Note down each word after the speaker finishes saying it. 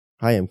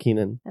Hi, I'm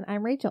Keenan. And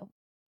I'm Rachel.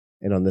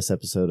 And on this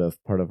episode of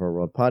Part of Our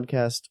World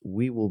podcast,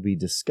 we will be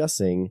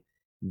discussing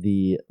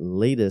the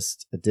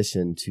latest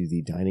addition to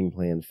the dining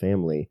plan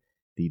family,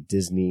 the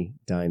Disney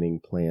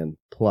Dining Plan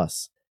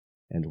Plus,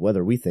 and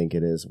whether we think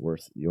it is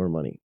worth your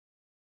money.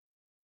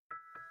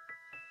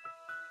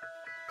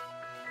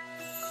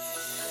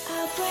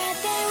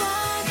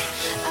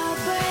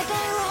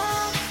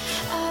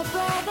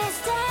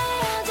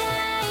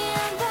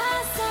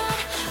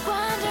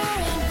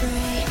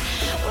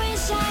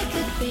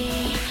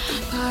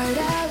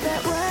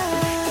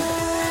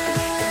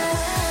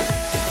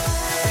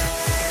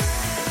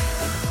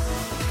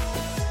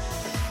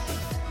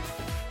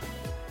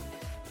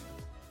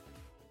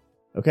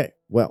 Okay,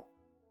 well,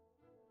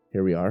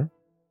 here we are.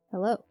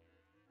 Hello.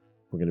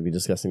 We're going to be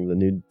discussing the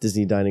new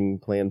Disney Dining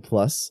Plan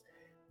Plus.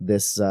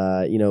 This,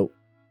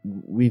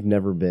 we've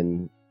never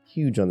been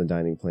huge on the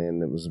dining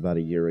plan. It was about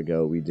a year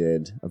ago. We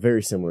did a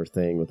very similar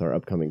thing with our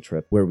upcoming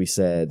trip where we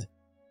said,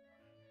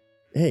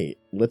 hey,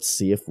 let's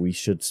see if we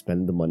should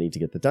spend the money to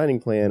get the dining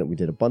plan. We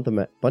did a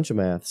bunch of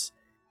maths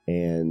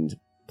and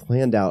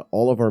planned out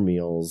all of our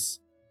meals,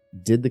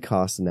 did the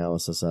cost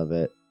analysis of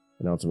it,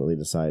 and ultimately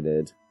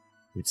decided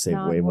we'd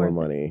save way more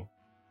money.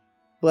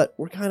 But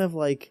we're kind of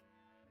like,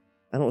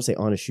 I don't want to say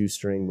on a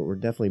shoestring, but we're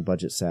definitely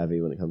budget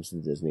savvy when it comes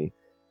to Disney.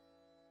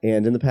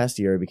 And in the past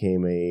year, I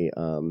became a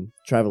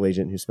travel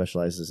agent who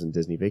specializes in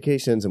Disney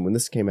vacations. And when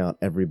this came out,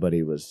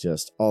 everybody was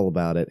just all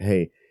about it.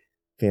 Hey,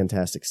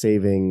 fantastic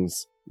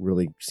savings.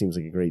 Really seems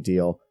like a great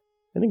deal.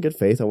 And in good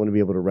faith, I want to be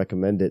able to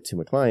recommend it to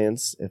my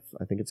clients if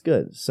I think it's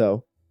good.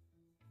 So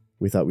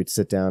we thought we'd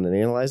sit down and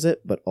analyze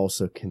it, but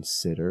also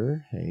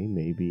consider, hey,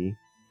 maybe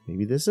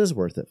this is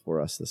worth it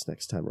for us this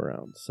next time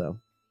around. So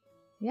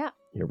yeah,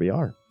 here we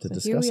are to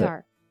discuss it.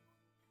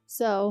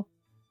 So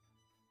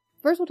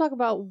first we'll talk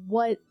about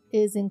what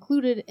is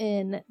included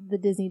in the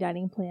Disney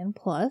Dining Plan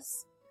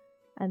Plus,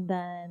 and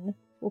then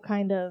we'll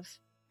kind of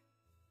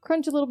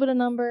crunch a little bit of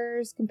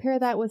numbers, compare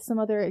that with some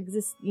other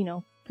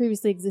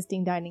previously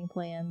existing dining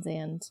plans,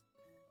 and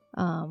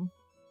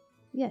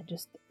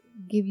just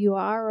give you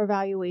our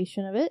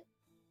evaluation of it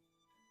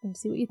and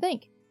see what you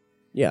think.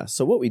 Yeah,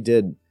 so what we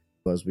did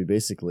was we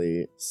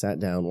basically sat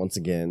down once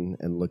again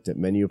and looked at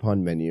menu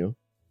upon menu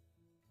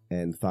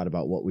and thought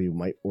about what we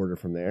might order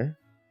from there,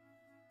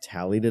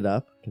 tallied it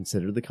up,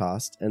 considered the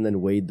cost, and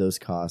then weighed those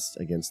costs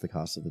against the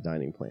cost of the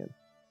dining plan.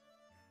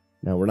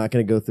 Now, we're not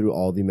going to go through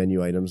all the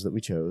menu items that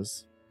we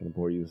chose. I'm going to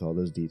bore you with all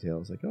those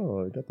details, like,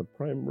 oh, I got the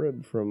prime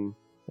rib from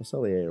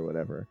Cellier or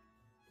whatever.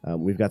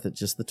 We've got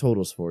just the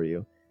totals for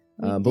you.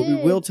 But we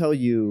will tell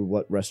you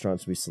what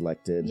restaurants we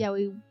selected. Yeah,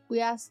 we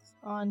asked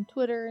on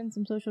Twitter and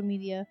some social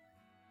media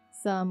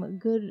some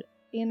good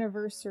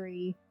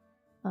anniversary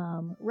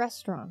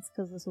restaurants,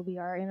 because this will be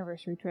our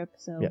anniversary trip.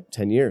 So yeah,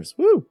 10 years.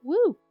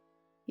 Woo!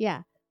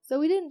 Yeah. So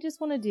we didn't just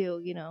want to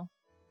do,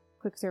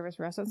 quick service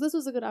restaurants. This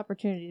was a good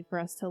opportunity for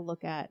us to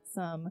look at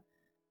some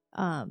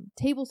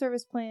table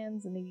service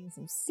plans and maybe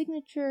some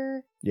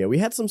signature. Yeah, we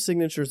had some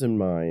signatures in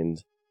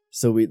mind.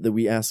 So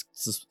we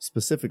asked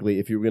specifically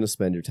if you were going to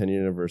spend your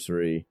 10-year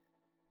anniversary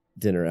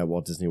dinner at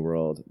Walt Disney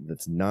World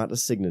that's not a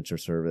signature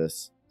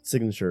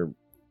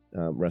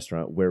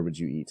restaurant, where would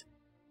you eat?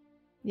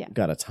 Yeah.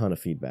 Got a ton of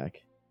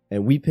feedback.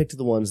 And we picked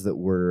the ones that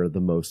were the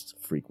most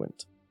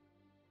frequent.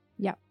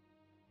 Yeah.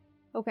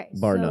 Okay.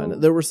 Bar none.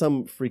 There were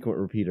some frequent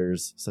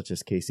repeaters, such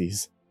as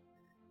Casey's.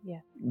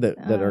 Yeah.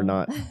 That are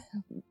not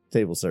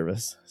table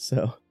service.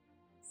 So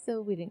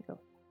we didn't go.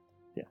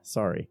 Yeah,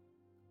 sorry.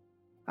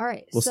 All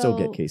right. We'll still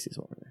get Casey's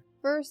while we're there.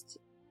 First,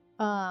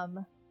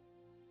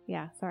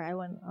 sorry, I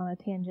went on a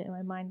tangent in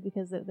my mind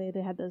because they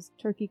had those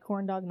turkey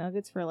corn dog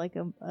nuggets for like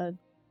a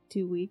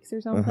 2 weeks or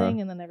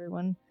something, and then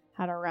everyone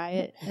had a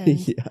riot and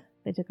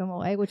they took them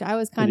away, which I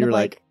was kind of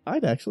like,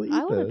 I'd actually eat those.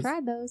 I would have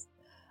tried those.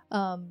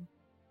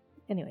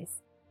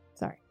 Anyways,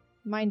 sorry,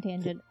 mind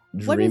tangent.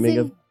 Dreaming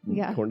of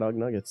corn dog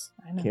nuggets.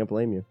 I know. Can't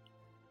blame you.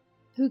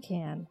 Who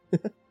can?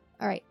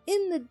 All right,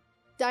 in the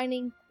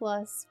Dining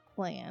Plus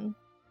plan,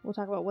 we'll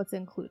talk about what's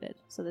included.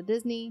 So the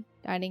Disney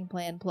Dining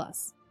Plan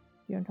Plus.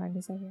 You know what I'm trying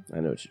to say here? I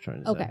know what you're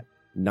trying to say. Okay.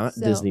 Not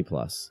Disney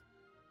Plus,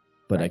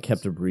 but right. I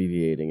kept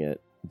abbreviating it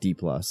D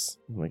Plus.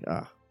 I'm like,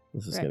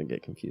 this is going to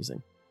get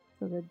confusing.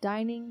 So the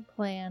Dining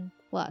Plan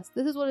Plus.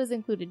 This is what is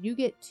included. You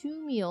get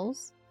 2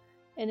 meals,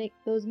 and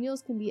those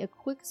meals can be a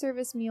quick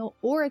service meal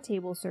or a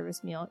table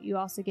service meal. You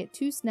also get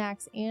 2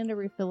 snacks and a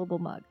refillable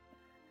mug.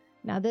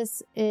 Now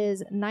this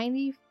is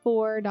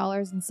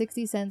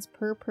 $94.60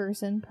 per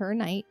person per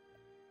night.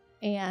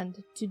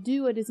 And to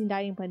do a Disney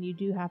dining plan, you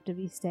do have to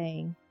be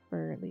staying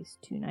for at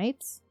least 2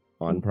 nights.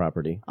 On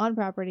property.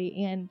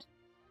 And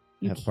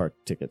you have park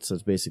tickets. So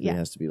it basically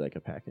has to be like a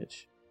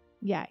package.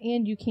 Yeah,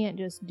 and you can't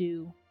just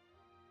do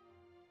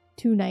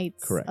 2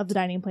 nights of the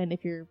dining plan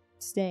if you're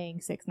staying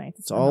 6 nights.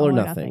 It's all or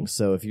nothing.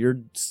 So if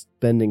you're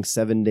spending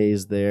 7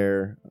 days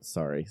there,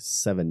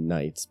 7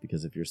 nights,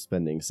 because if you're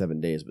spending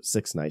 7 days but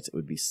 6 nights, it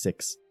would be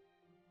 6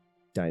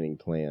 dining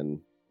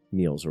plan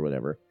meals or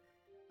whatever.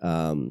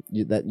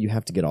 You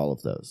have to get all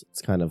of those.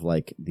 It's kind of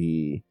like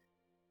the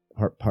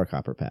Park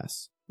Hopper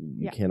Pass.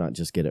 You Yeah. cannot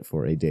just get it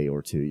for a day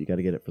or two. You got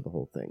to get it for the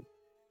whole thing.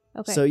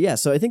 Okay.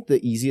 So I think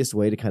the easiest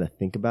way to kind of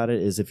think about it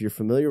is if you're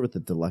familiar with the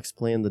deluxe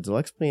plan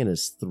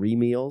is 3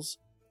 meals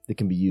that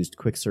can be used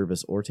quick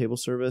service or table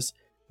service.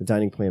 The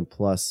dining plan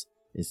plus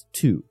is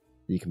 2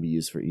 that you can be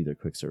used for either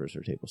quick service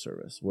or table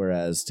service.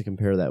 Whereas to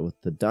compare that with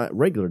the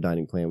regular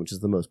dining plan, which is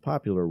the most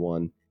popular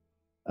one,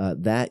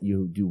 that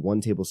you do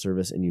 1 table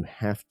service and you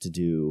have to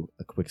do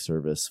a quick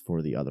service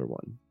for the other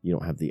one. You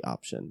don't have the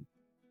option.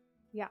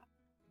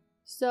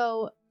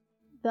 So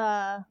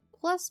the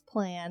plus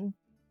plan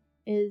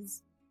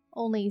is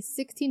only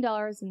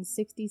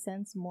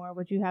 $16.60 more,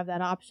 but you have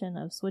that option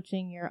of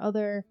switching your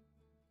other,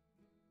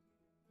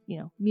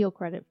 meal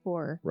credit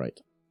for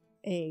Right.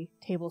 a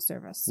table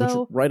service. Which,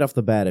 So right off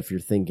the bat, if you're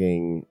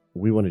thinking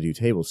we want to do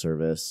table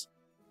service,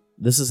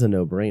 this is a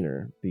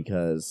no-brainer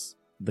because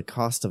the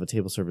cost of a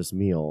table service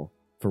meal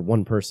for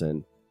one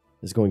person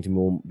is going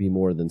to be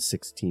more than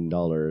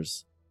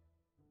 $16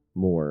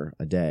 more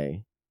a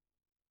day.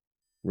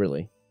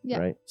 Really? yeah,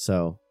 Right?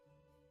 So,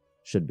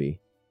 should be.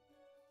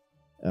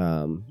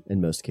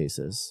 In most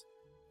cases.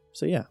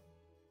 So, yeah,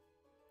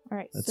 all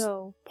right. That's-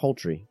 So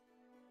poultry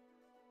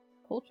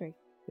poultry,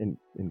 in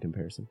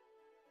comparison.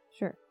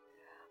 sure.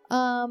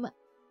 Are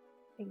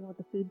you going with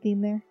the food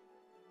theme there?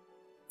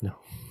 No.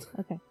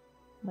 Okay,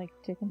 like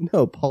chicken.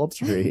 No,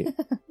 poultry.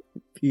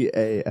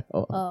 P-A-L.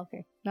 Oh,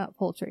 okay, not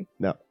poultry.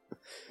 No.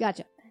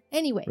 Gotcha.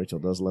 Anyway, Rachel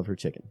does love her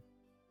chicken.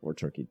 Or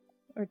turkey.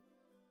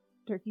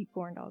 turkey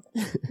corn dog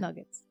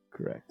nuggets.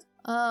 Correct.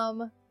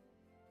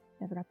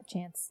 Never got the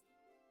chance.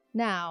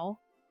 Now,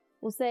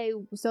 we'll say,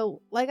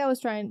 so like I was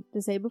trying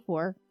to say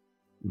before,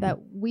 that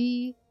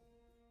we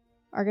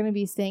are going to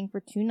be staying for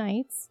 2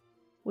 nights,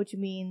 which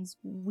means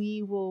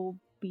we will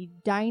be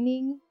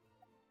dining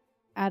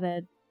at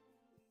a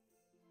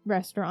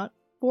restaurant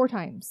 4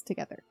 times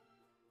together.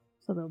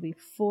 So there'll be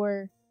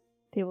 4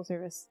 table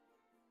service.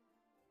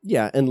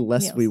 Yeah,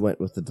 unless Meals. we went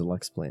with the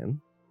deluxe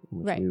plan,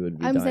 which Right. we would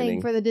be I'm dining.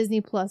 saying for the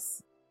Disney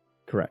Plus,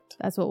 Correct.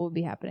 that's what will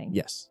be happening.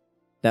 Yes.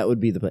 That would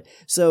be the plan.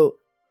 So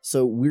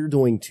we're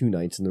doing 2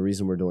 nights, and the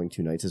reason we're doing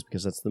 2 nights is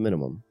because that's the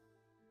minimum.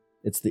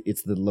 It's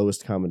the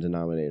lowest common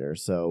denominator.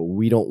 So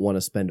we don't want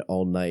to spend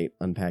all night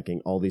unpacking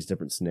all these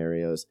different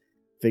scenarios,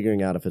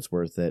 figuring out if it's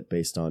worth it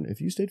based on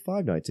if you stayed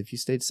 5 nights, if you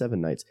stayed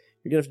 7 nights.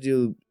 You're going to have to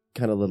do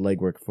kind of the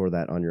legwork for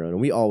that on your own. And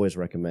we always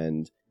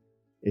recommend,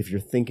 if you're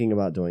thinking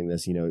about doing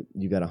this, you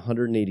got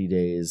 180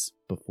 days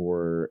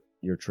before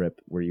your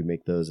trip where you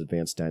make those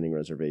advanced dining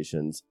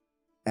reservations.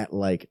 At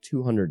like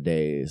 200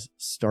 days,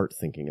 start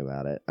thinking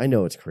about it. I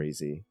know it's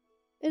crazy.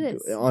 It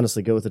is.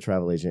 Honestly, go with a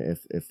travel agent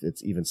if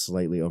it's even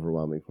slightly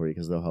overwhelming for you,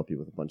 because they'll help you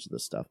with a bunch of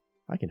this stuff.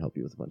 I can help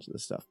you with a bunch of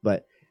this stuff.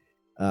 But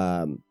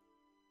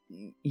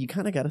you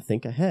kind of got to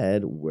think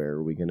ahead.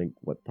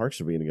 What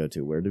parks are we going to go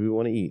to? Where do we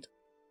want to eat?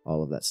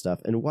 All of that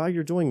stuff. And while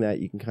you're doing that,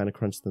 you can kind of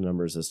crunch the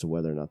numbers as to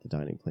whether or not the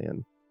dining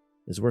plan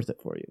is worth it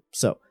for you.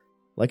 So,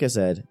 like I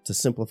said, to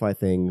simplify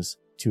things,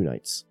 2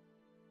 nights.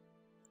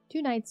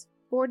 2 nights,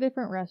 4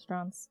 different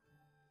restaurants,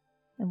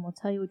 and we'll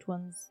tell you which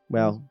ones.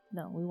 Well,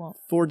 no, we won't.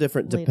 4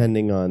 different Later.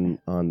 depending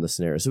on the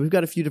scenario. So we've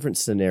got a few different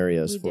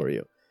scenarios We for do.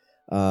 you.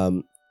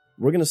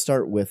 We're going to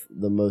start with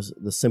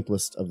the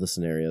simplest of the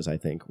scenarios, I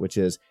think, which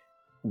is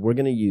we're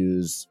going to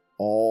use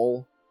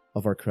all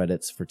of our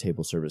credits for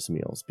table service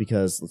meals,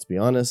 because let's be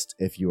honest,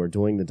 if you are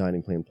doing the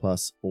dining plan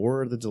plus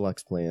or the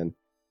deluxe plan,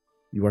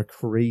 you are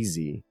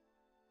crazy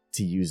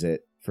to use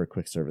it for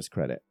quick service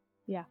credit.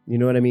 Yeah. You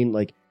know what I mean?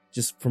 Like,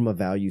 just from a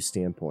value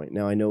standpoint.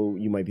 Now, I know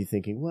you might be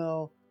thinking,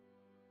 well,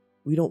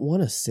 we don't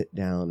want to sit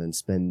down and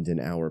spend an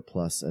hour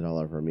plus at all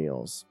of our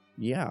meals.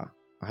 Yeah,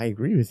 I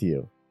agree with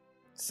you.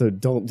 So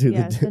don't do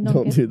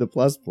do the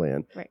plus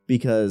plan, Right.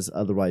 because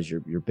otherwise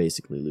you're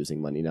basically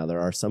losing money. Now, there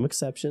are some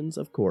exceptions,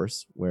 of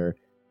course, where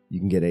you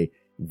can get a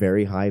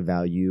very high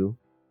value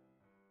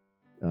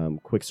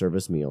quick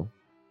service meal,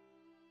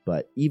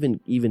 but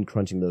even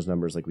crunching those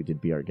numbers like we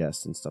did Be Our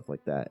Guest and stuff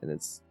like that, and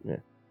it's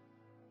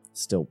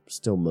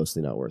still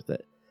mostly not worth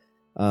it.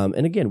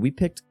 And again, we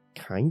picked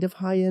kind of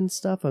high end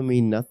stuff. I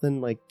mean, nothing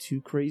like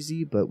too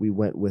crazy, but we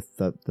went with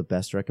the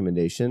best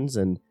recommendations,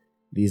 and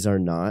these are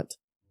not,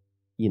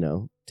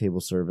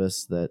 table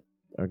service that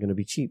are going to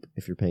be cheap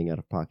if you're paying out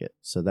of pocket.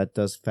 So that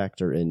does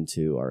factor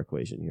into our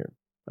equation here.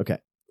 Okay.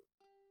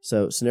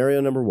 So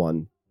scenario number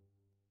 1,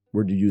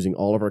 we're using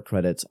all of our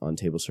credits on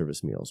table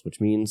service meals,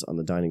 which means on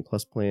the Dining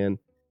Plus plan,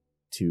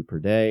 2 per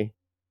day,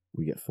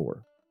 we get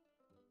 4.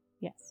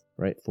 Yes.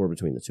 Right? 4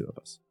 between the 2 of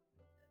us.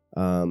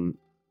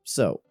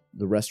 So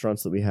the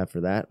restaurants that we have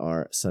for that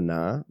are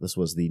Sanaa. This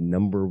was the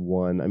number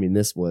 1. I mean,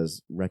 this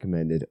was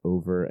recommended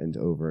over and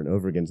over and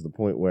over again, to the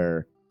point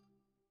where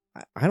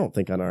I don't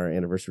think on our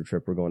anniversary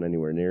trip we're going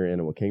anywhere near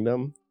Animal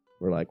Kingdom.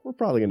 We're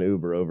probably going to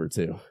Uber over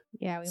too.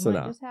 Yeah, we So might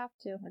no. just have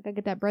to. I gotta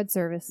get that bread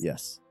service.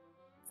 Yes.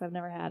 Because I've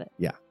never had it.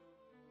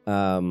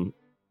 So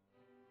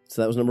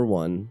that was number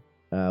 1.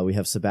 We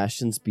have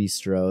Sebastian's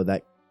Bistro.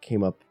 That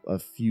came up a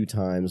few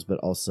times, but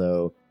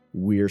also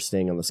we're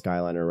staying on the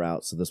Skyliner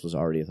route, so this was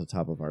already at the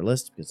top of our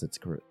list because it's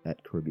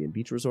at Caribbean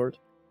Beach Resort.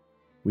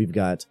 We've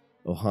got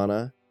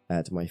Ohana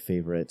at my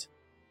favorite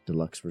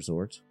deluxe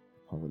resort,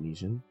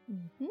 Polynesian,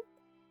 Mm-hmm.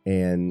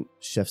 and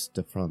Chefs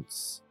de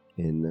France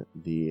in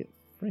the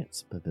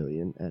France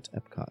Pavilion at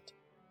Epcot.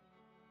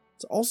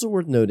 It's also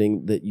worth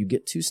noting that you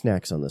get 2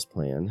 snacks on this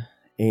plan,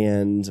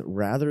 and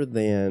rather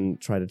than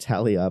try to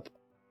tally up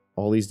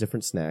all these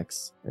different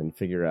snacks and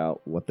figure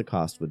out what the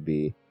cost would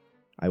be,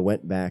 I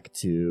went back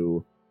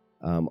to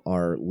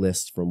our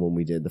list from when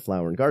we did the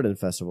Flower and Garden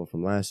Festival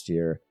from last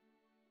year,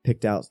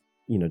 picked out,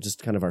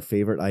 just kind of our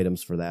favorite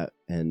items for that,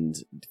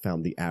 and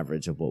found the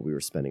average of what we were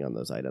spending on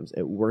those items.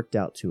 It worked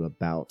out to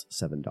about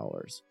 $7.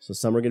 So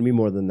some are going to be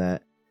more than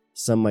that.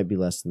 Some might be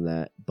less than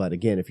that. But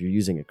again, if you're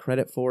using a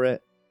credit for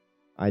it,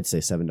 I'd say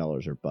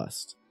 $7 or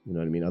bust. You know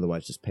what I mean?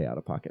 Otherwise, just pay out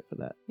of pocket for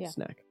that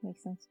snack.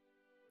 Makes sense.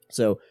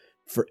 So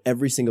for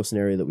every single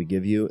scenario that we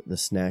give you, the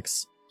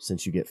snacks,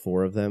 since you get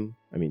 4 of them,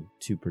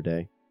 2 per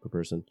day per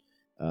person,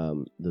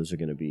 those are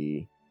going to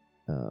be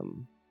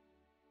 $28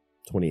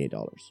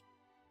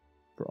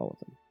 for all of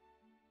them.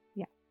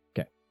 Yeah.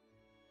 Okay.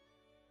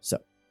 So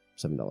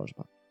 $7 a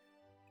pop.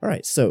 All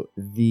right. So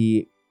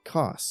the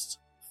cost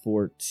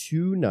for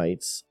 2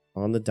 nights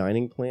on the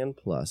Dining Plan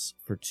Plus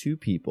for 2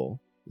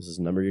 people, this is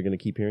a number you're going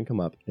to keep hearing come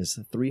up, is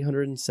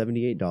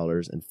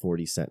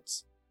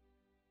 $378.40.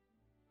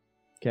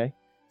 Okay.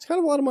 It's kind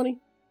of a lot of money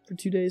for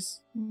 2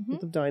 days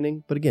worth of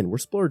dining. But again, we're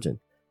splurging.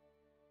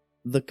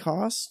 The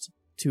cost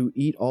to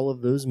eat all of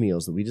those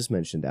meals that we just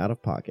mentioned out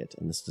of pocket,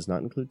 and this does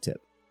not include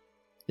tip,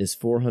 is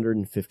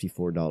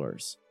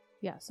 $454.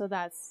 Yeah, so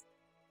that's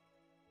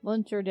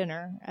lunch or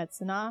dinner at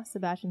Sanaa,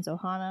 Sebastian's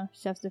Ohana,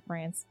 Chefs de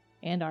France,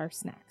 and our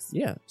snacks.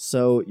 Yeah,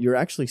 so you're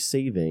actually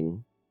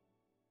saving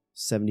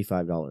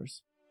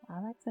 $75. I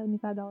like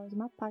 $75 in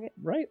my pocket.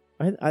 Right.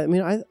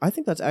 I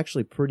think that's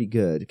actually pretty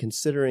good,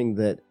 considering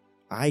that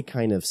I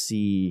kind of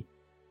see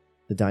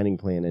the dining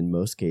plan in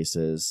most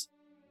cases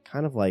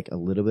kind of like a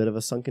little bit of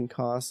a sunken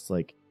cost.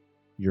 Like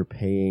you're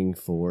paying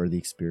for the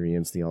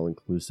experience, the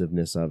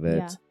all-inclusiveness of it.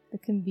 Yeah, the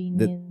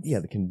convenience.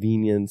 The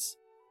convenience.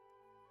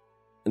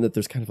 And that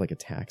there's kind of like a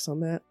tax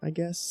on that, I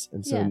guess.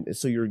 And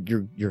so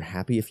you're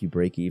happy if you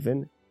break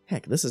even.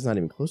 Heck, this is not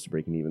even close to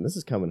breaking even. This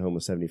is coming home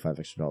with $75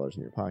 extra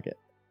in your pocket.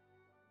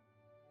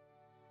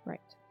 Right.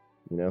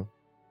 Gonna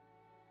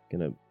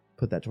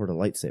put that toward a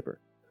lightsaber.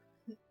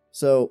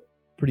 So,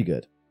 pretty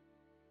good.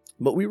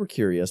 But we were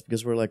curious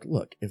because we're like,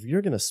 look, if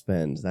you're gonna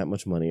spend that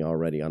much money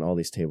already on all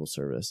these table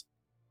service,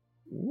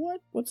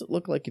 what's it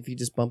look like if you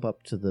just bump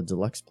up to the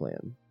deluxe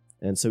plan?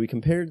 And so we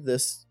compared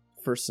this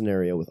first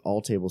scenario with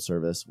all table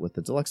service with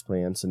the deluxe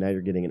plan. So now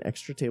you're getting an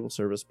extra table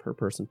service per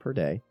person per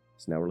day.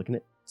 So now we're looking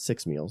at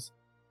 6 meals.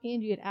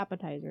 And you get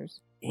appetizers.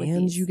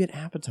 You get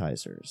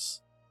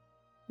appetizers.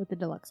 With the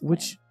deluxe plan.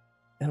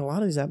 And a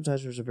lot of these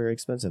appetizers are very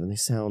expensive, and they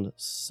sound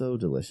so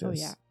delicious. Oh,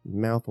 yeah.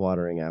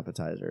 Mouth-watering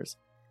appetizers.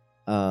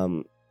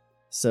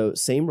 So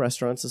same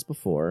restaurants as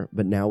before,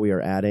 but now we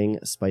are adding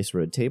Spice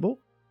Road Table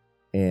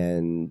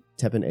and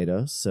Teppan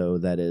Edo. So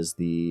that is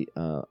a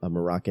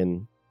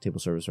Moroccan table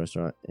service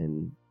restaurant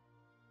in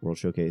World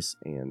Showcase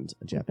and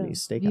a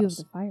Japanese steakhouse. View of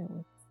the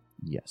fireworks.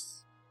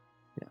 Yes.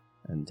 Yeah.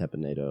 And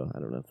Teppan Edo, I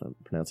don't know if I'm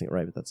pronouncing it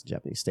right, but that's a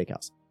Japanese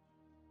steakhouse.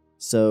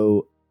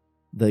 So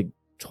the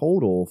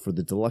total for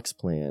the deluxe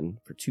plan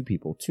for 2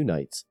 people, 2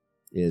 nights,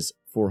 is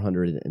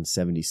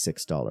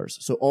 $476.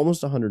 So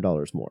almost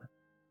 $100 more.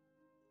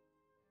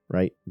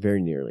 Right?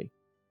 Very nearly.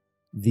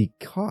 The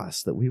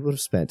cost that we would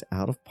have spent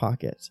out of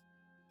pocket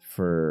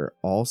for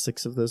all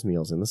 6 of those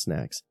meals and the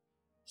snacks,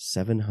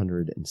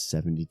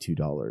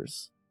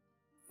 $772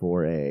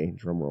 for a,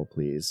 drumroll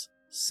please,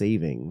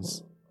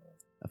 savings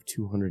of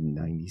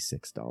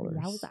 $296.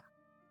 Wowza.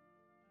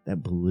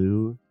 That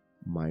blew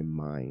my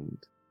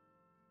mind.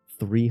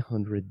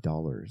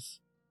 $300.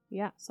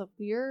 Yeah, so if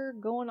you're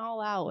going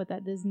all out with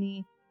that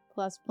Disney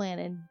Plus plan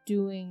and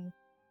doing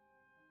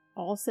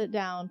all sit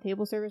down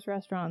table service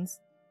restaurants,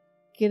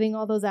 getting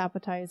all those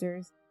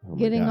appetizers,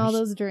 getting all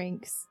those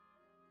drinks,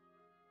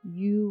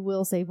 you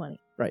will save money.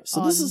 Right.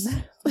 So this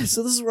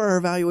is where our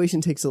evaluation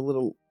takes a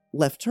little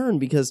left turn,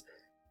 because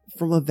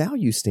from a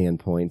value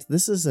standpoint,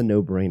 this is a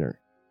no-brainer.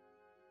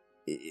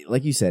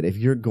 Like you said, if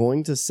you're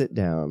going to sit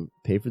down,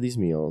 pay for these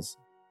meals,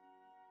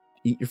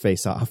 eat your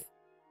face off,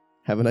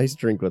 have a nice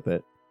drink with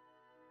it,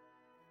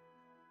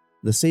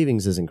 the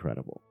savings is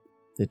incredible.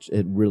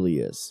 It really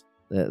is.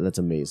 That's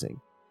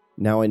amazing.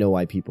 Now I know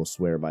why people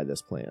swear by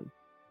this plan.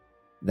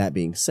 That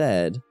being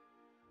said,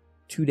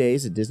 2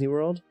 days at Disney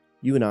World,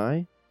 you and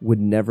I would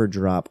never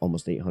drop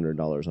almost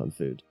 $800 on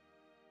food.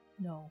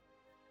 No.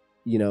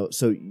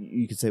 So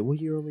you could say, well,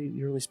 you're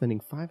only spending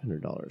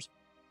 $500.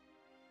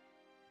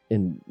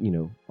 And,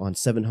 on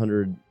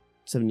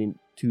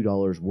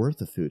 $772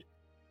 worth of food.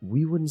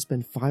 We wouldn't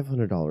spend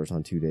 $500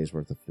 on 2 days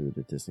worth of food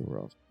at Disney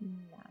World.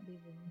 Not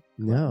even close.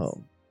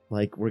 No.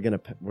 Like we're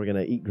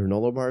gonna eat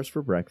granola bars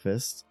for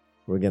breakfast.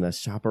 We're gonna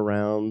shop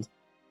around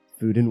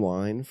Food and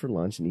Wine for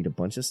lunch and eat a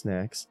bunch of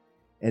snacks,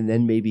 and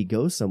then maybe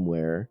go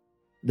somewhere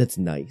that's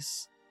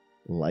nice,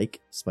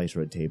 like Spice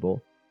Road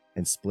Table,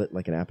 and split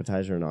like an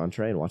appetizer and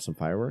entree and watch some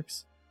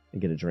fireworks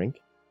and get a drink.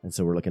 And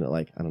so we're looking at,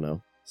 like, I don't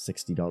know,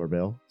 $60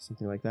 bill,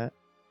 something like that.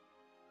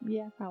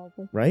 Yeah,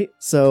 probably. Right?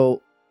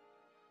 So,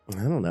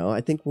 I don't know.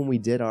 I think when we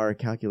did our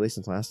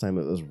calculations last time,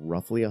 it was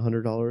roughly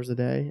 $100 a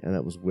day, and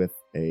that was with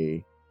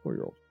a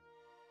 4-year-old.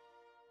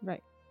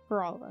 Right.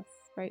 For all of us,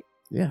 right?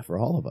 Yeah, for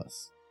all of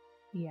us.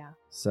 Yeah.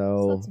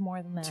 So it's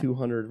more than that.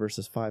 200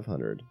 versus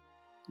 500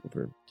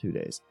 over 2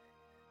 days.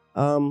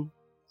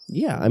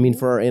 Yeah, I mean,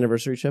 for our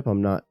anniversary trip,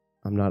 I'm not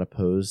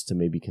opposed to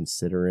maybe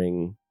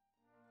considering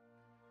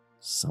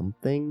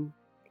something.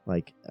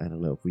 Like, I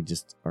don't know if we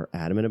just are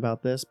adamant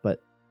about this,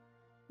 but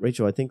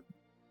Rachel, I think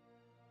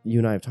you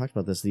and I have talked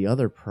about this. The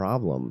other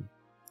problem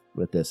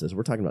with this is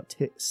we're talking about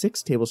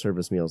 6 table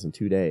service meals in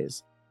 2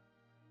 days.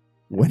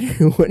 When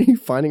are you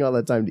finding all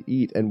that time to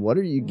eat, and what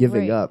are you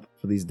giving up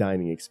for these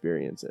dining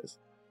experiences?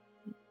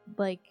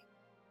 Like,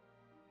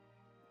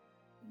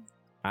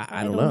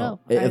 I don't know.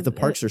 If the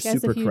parks are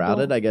super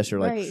crowded, I guess you're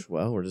like,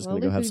 well, we're just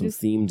going to go have some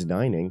themed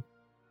dining.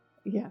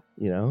 Yeah.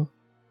 You know,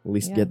 at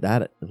least get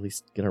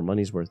our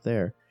money's worth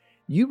there.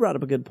 You brought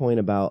up a good point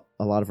about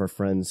a lot of our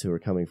friends who are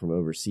coming from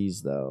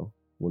overseas, though,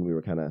 when we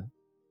were kind of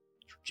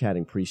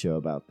chatting pre-show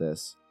about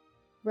this.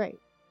 Right.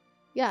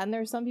 Yeah, and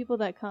there's some people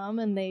that come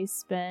and they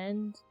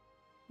spend,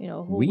 a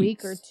whole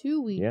week or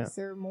 2 weeks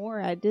or more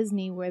at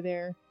Disney where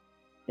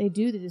they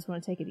just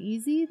want to take it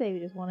easy. They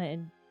just want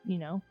to,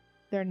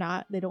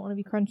 they don't want to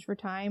be crunched for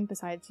time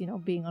besides,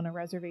 being on a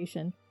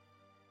reservation.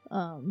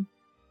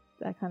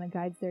 That kind of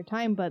guides their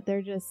time, but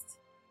they're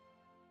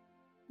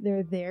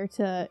there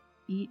to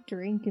eat,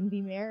 drink, and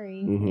be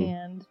merry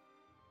and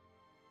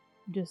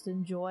just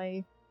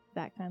enjoy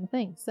that kind of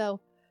thing. So,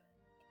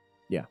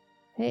 yeah.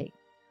 Hey.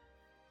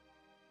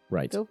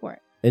 Right. Go for it.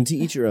 And to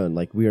each your own.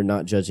 Like, we are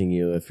not judging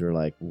you if you're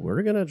like,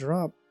 we're going to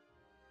drop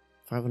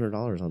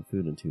 $500 on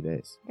food in 2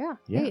 days. Yeah.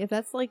 Hey, if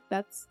that's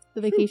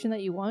the vacation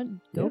that you want,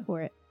 go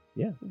for it.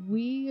 Yeah.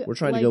 We're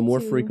trying to go more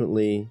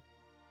frequently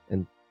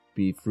and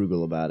be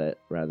frugal about it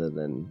rather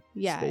than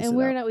and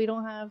we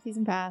don't have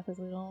season passes,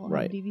 we don't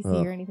have DVC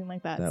or anything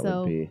like that. That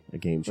would be a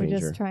game changer.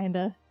 We're just trying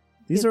to.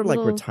 These are like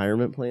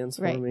retirement plans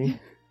for me,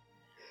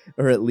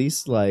 or at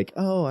least like,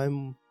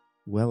 I'm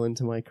well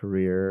into my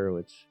career,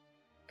 which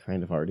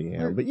kind of already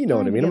am. But you know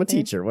what I mean. I'm a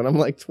teacher. When I'm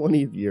like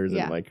 20 years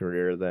in my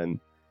career, then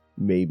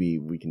maybe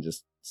we can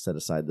just set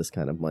aside this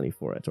kind of money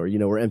for it. Or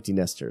we're empty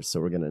nesters, so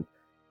we're gonna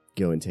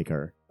go and take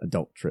our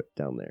adult trip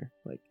down there.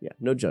 Like,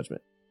 no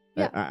judgment.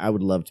 Yeah. I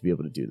would love to be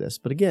able to do this.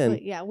 But again...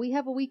 we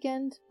have a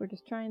weekend. We're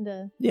just trying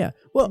to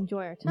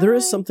enjoy our time. There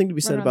is something to be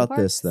said about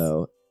this,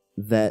 though,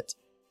 that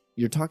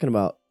you're talking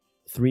about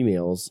 3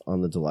 meals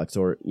on the deluxe,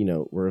 or,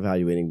 we're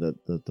evaluating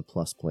the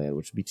plus plan,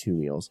 which would be 2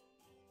 meals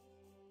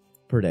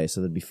per day. So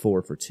that'd be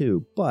 4 for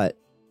 2. But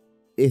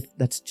if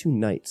that's 2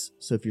 nights.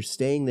 So if you're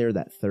staying there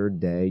that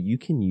 3rd day, you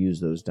can use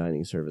those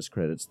dining service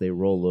credits. They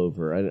roll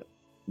over.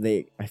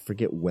 I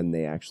forget when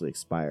they actually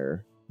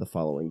expire the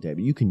following day,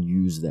 but you can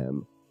use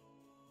them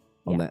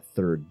on that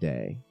 3rd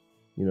day.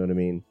 You know what I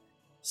mean?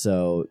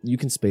 So you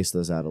can space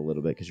those out a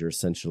little bit because you're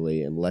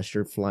essentially, unless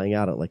you're flying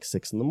out at like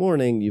 6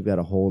 a.m, you've got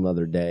a whole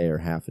nother day or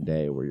half a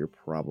day where you're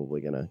probably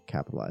going to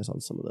capitalize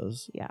on some of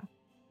those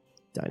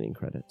dining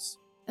credits.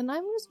 And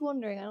I'm just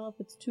wondering, I don't know if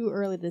it's too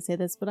early to say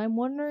this, but I'm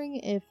wondering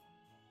if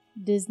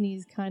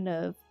Disney's kind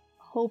of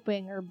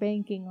hoping or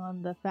banking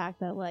on the fact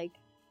that like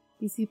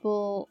these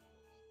people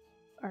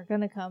are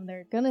going to come,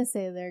 they're going to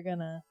say they're going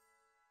to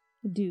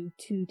do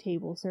 2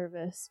 table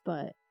service,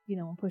 but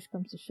when push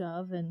comes to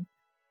shove and,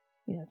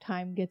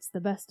 time gets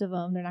the best of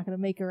them, they're not going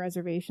to make a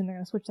reservation. They're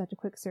going to switch that to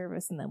quick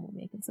service and then we'll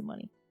be making some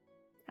money.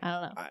 I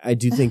don't know. I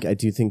do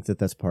think that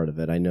that's part of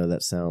it. I know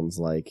that sounds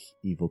like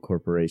evil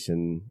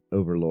corporation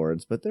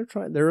overlords, but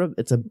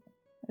it's a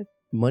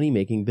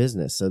money-making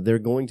business. So they're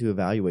going to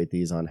evaluate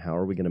these on how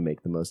are we going to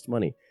make the most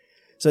money.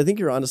 So I think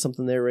you're onto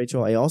something there,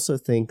 Rachel. I also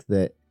think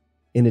that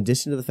in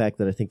addition to the fact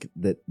that I think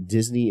that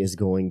Disney is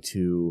going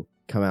to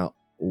come out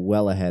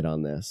well ahead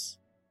on this.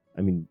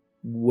 I mean,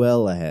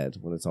 well ahead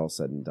when it's all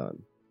said and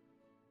done.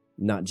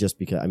 Not just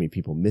because,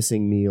 people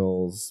missing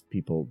meals,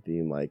 people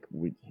being like,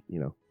 we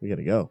got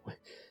to go.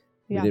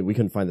 We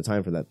couldn't find the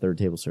time for that 3rd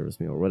table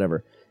service meal or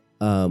whatever.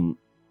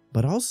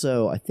 But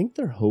also, I think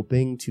they're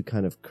hoping to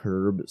kind of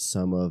curb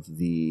some of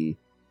the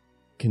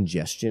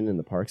congestion in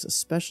the parks,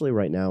 especially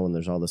right now when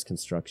there's all this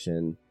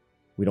construction.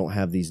 We don't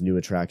have these new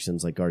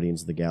attractions like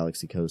Guardians of the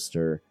Galaxy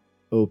Coaster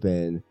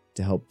open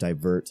to help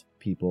divert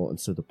people. And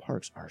so the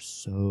parks are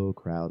so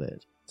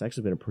crowded. It's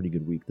actually been a pretty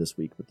good week this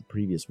week, but the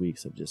previous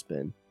weeks have just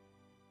been,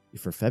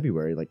 for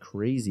February, like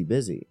crazy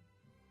busy.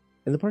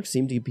 And the parks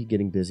seem to be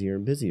getting busier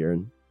and busier.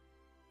 And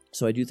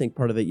so I do think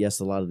part of it, yes,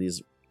 a lot of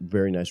these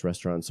very nice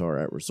restaurants are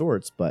at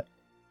resorts, but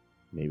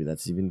maybe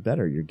that's even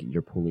better.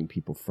 You're pulling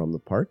people from the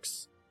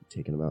parks,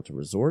 taking them out to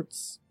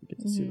resorts. You get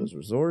to see those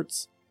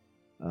resorts.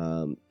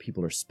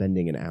 People are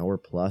spending an hour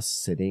plus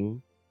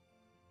sitting,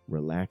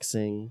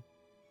 relaxing,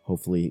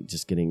 hopefully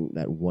just getting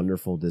that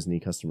wonderful Disney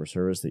customer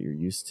service that you're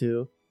used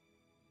to,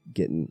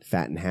 getting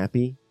fat and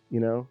happy,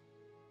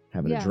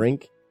 having a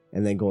drink,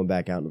 and then going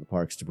back out into the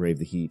parks to brave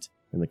the heat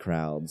and the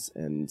crowds.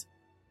 And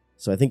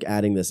so I think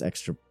adding this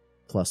extra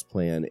Plus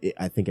plan,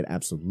 I think it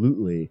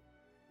absolutely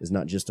is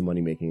not just a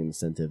money-making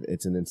incentive.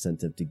 It's an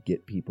incentive to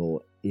get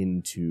people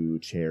into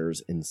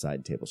chairs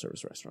inside table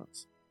service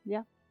restaurants.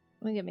 Yeah,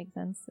 I think it makes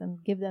sense,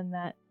 and give them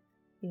that,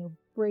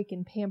 break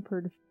and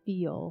pampered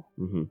feel,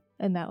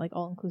 and that like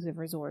all-inclusive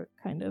resort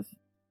kind of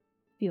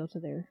feel to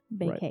their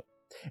vacay.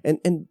 Right.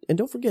 And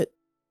don't forget,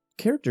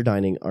 character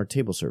dining are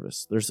table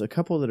service. There's a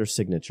couple that are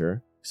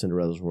signature,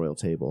 Cinderella's Royal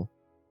Table,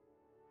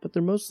 but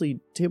they're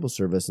mostly table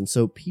service, and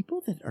so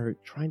people that are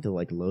trying to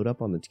like load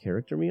up on the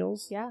character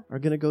meals are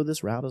going to go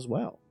this route as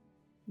well.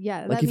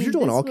 Yeah, like if you're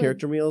doing all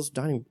character meals,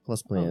 Dining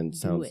Plus plan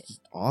sounds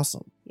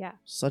awesome. Yeah,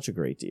 such a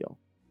great deal.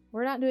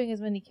 We're not doing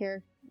as many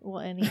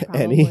any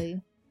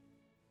probably.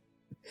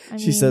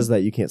 She says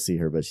that you can't see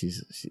her, but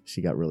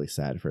she got really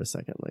sad for a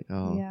second. Like,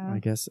 I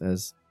guess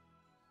as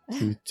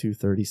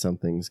 230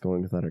 somethings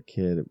going without her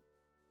kid, it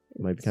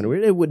might be kind of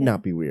weird. It would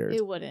not be weird.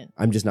 It wouldn't.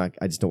 I just don't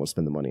want to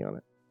spend the money on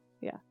it.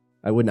 Yeah.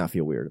 I would not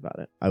feel weird about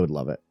it. I would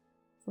love it.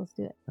 So let's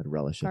do it. I'd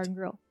relish Garden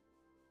Grill.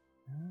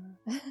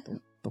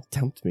 Don't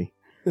tempt me.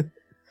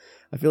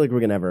 I feel like we're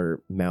gonna have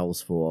our mouths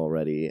full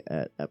already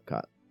at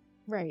Epcot.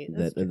 Right.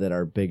 That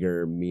our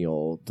bigger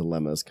meal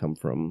dilemmas come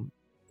from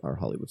our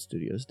Hollywood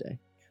Studios day.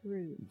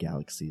 True.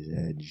 Galaxy's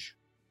Edge.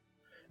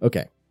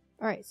 Okay.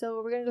 All right,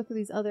 so we're going to go through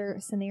these other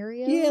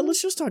scenarios. Yeah,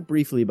 let's just talk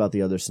briefly about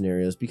the other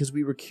scenarios because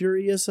we were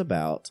curious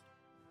about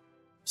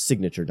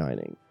signature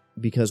dining.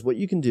 Because what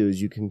you can do is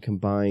you can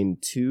combine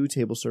 2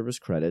 table service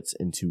credits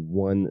into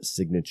 1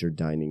 signature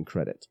dining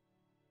credit.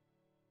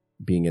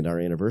 Being at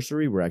our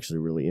anniversary, we're actually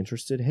really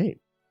interested.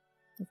 Hey,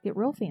 let's get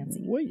real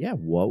fancy.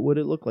 What would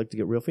it look like to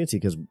get real fancy?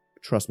 Because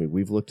trust me,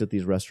 we've looked at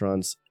these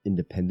restaurants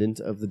independent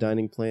of the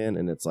dining plan,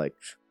 and it's like,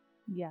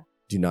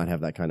 do not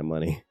have that kind of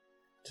money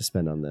to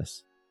spend on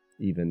this.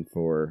 Even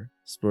for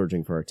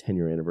splurging for our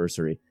 10-year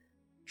anniversary.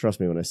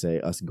 Trust me when I say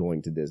us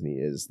going to Disney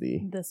is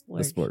the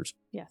splurge.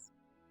 Yes.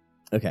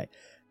 Okay.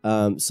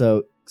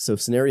 So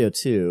scenario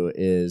 2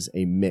 is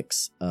a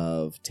mix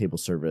of table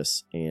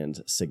service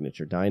and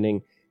signature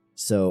dining.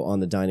 So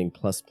on the Dining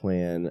Plus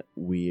plan,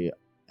 we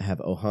have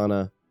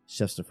Ohana,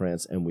 Chefs de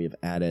France, and we have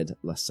added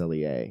Le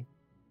Cellier,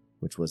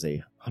 which was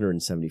a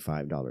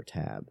 $175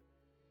 tab.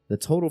 The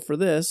total for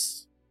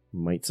this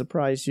might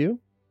surprise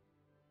you.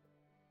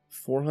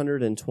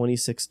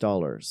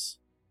 $426.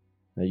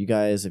 Now, you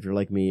guys, if you're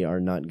like me, are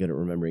not good at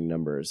remembering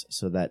numbers.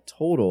 So that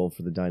total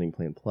for the Dining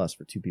Plan Plus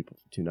for 2 people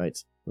for 2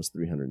 nights was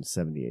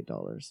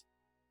 $378,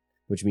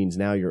 which means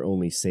now you're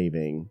only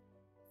saving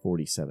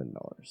 $47.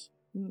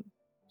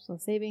 So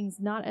savings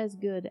not as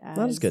good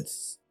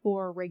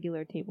for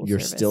regular table You're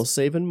service. still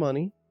saving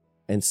money.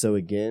 And so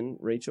again,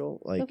 Rachel,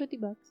 like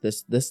 $50.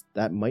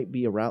 That might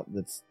be a route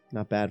that's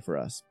not bad for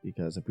us,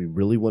 because if we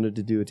really wanted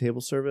to do a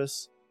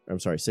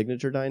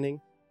signature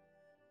dining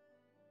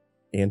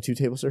and 2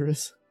 table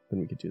service, then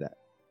we could do that.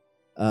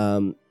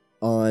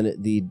 On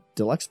the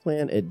deluxe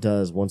plan, it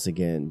does once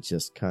again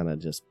just kind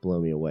of blow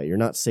me away. You're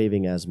not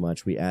saving as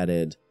much. We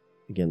added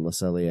again Le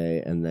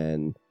Cellier, and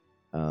then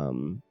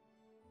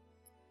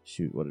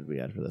what did we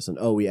add for this? And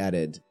we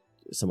added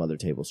some other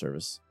table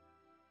service.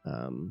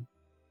 I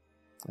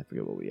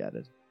forget what we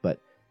added,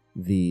 but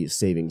the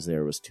savings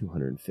there was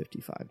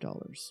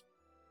 $255.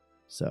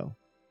 So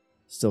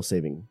still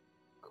saving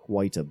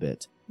quite a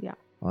bit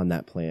on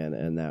that plan,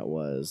 and that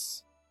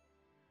was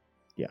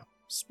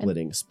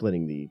splitting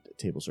the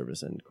table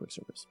service and quick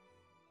service.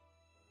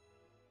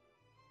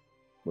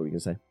 What were you gonna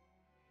say?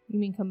 You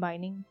mean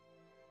combining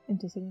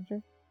into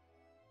signature?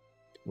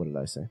 What did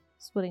I say?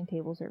 Splitting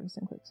table service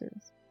and quick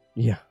service.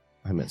 Yeah,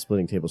 I meant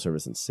splitting table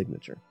service and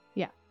signature.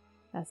 Yeah,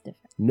 that's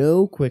different.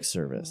 No quick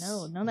service.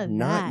 No, none of that.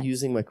 Not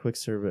using my quick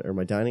service or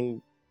my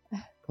dining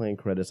plan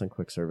credits on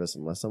quick service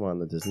unless I'm on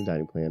the Disney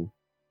dining plan.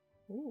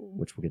 Ooh.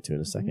 Which we'll get to in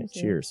a second.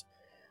 Cheers.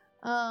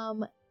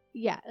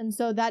 Yeah, and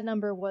so that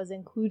number was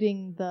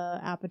including the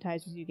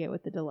appetizers you get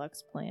with the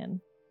deluxe plan.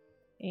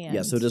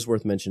 And so it is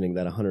worth mentioning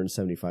that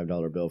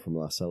 $175 bill from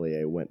Le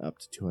Cellier went up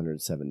to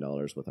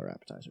 $207 with our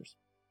appetizers.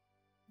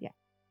 Yeah.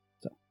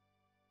 So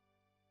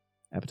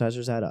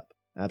appetizers add up.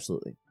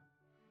 Absolutely.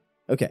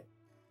 Okay.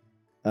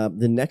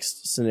 The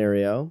next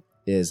scenario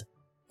is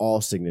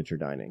all signature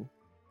dining.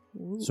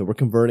 Ooh. So we're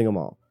converting them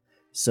all.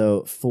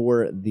 So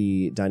for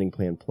the Dining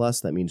Plan Plus,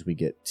 that means we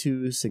get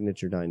 2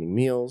 signature dining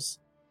meals.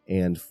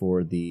 And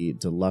for the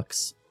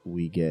deluxe,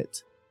 we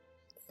get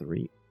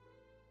 3.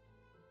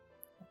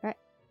 Okay.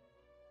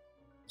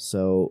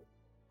 So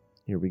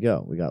here we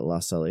go. We got La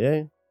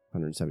Cellier,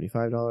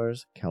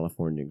 $175.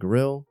 California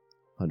Grill,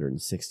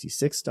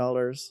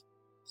 $166.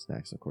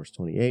 Snacks, of course,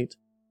 $28.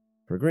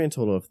 For a grand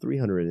total of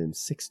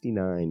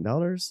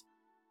 $369.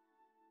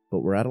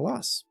 But we're at a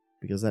loss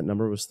because that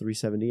number was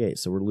 $378.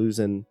 So we're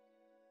losing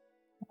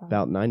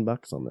about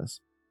 $9 on this.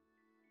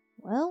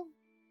 Well,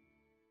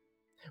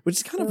 which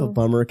is kind of a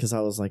bummer because I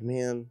was like,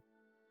 man,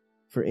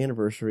 for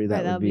anniversary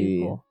that'd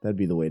be cool. That'd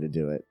be the way to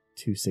do it.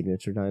 2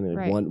 signature dining,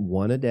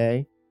 one a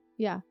day.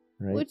 Yeah.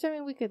 Right? Which I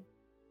mean we could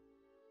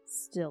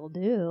still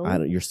do.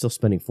 You're still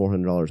spending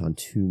 $400 on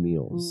 2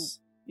 meals.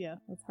 Ooh. Yeah,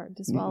 that's hard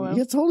to swallow.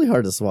 Yeah, it's totally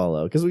hard to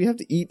swallow because we have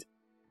to eat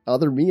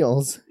other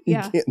meals.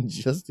 Yeah. You can't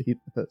just eat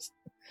those.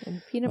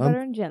 And peanut butter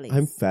and jellies.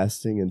 I'm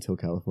fasting until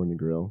California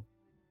Grill.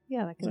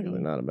 Yeah, that It's could be.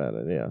 actually not a bad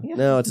idea. Yeah.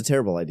 No, it's a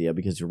terrible idea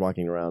because you're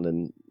walking around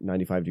in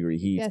 95-degree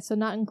heat. Yeah, so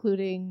not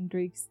including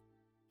drinks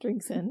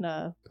and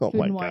Oh food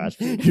my and wine. gosh.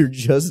 You're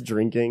just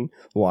drinking,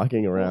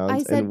 walking around,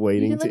 I said and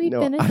waiting you didn't to.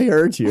 let me No, finish. I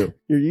heard you.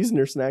 You're using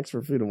your snacks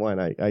for food and wine.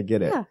 I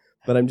get it. Yeah.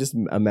 But I'm just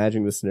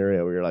imagining the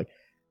scenario where you're like,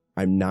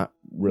 I'm not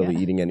really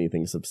Yeah. eating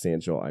anything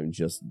substantial. I'm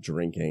just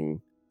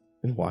drinking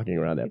and walking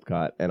around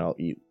Epcot, and I'll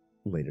eat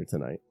later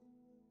tonight.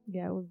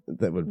 Yeah, it would,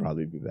 That would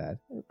probably be bad.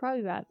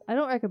 probably bad. I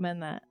don't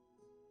recommend that.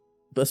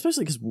 But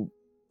especially because,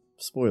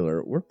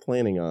 spoiler, we're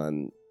planning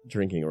on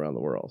drinking around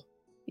the world.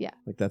 Yeah.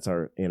 Like, that's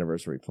our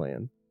anniversary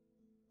plan.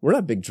 We're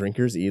not big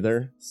drinkers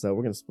either, so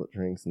we're going to split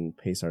drinks and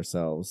pace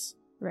ourselves.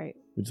 Right.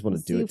 We just want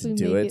We'll to do see it if to we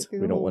do make it. it through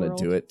We the don't want to world.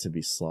 do it to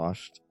be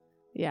sloshed.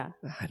 Yeah.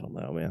 I don't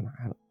know, man.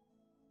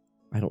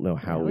 I don't know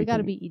how Yeah, we we got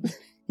to can- be eating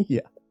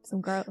Yeah,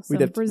 some garlic, We'd some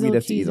have to- Brazil we'd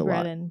have to eat cheese a bread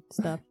lot. and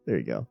stuff. there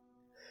you go.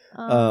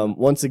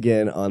 Once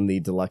again, on the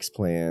deluxe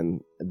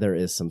plan, there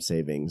is some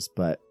savings,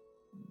 but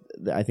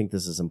I think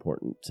this is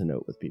important to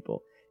note with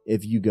people.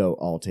 If you go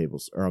all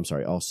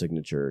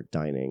signature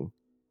dining,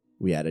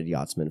 we added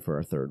Yachtsman for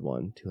our third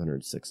one,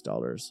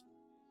 $206.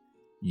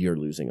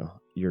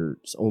 You're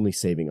only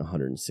saving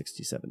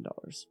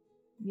 $167.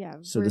 Yeah.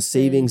 So the versus-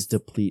 savings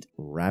deplete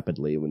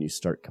rapidly when you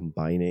start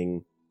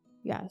combining.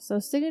 Yeah, so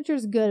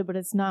Signature's good, but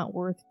it's not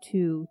worth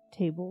 2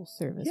 table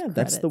service Yeah, credits.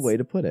 that's the way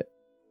to put it.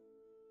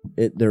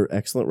 They're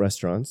excellent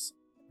restaurants,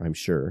 I'm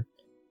sure,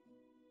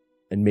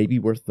 and maybe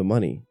worth the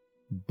money,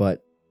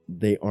 but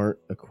they aren't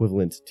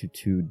equivalent to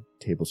 2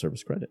 table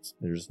service credits.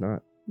 They're just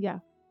not. Yeah.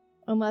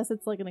 Unless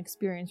it's like an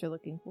experience you're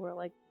looking for,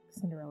 like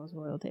Cinderella's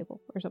Royal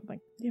Table or something.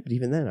 Yeah, but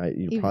even then,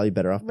 you're Even- probably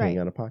better off paying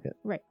right. out of pocket.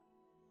 Right.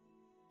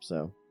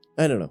 So,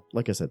 I don't know.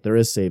 Like I said, there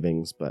is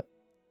savings, but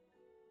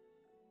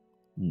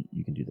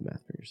you can do the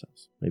math for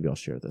yourselves. Maybe I'll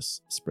share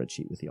this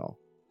spreadsheet with y'all.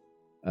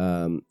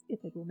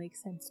 If it will make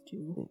sense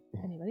to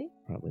anybody.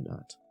 Probably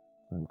not.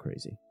 I'm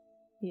crazy.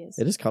 He is.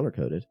 It is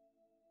color-coded.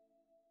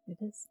 It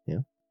is.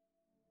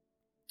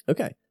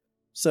 Okay.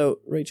 So,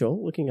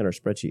 Rachel, looking at our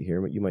spreadsheet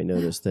here, you might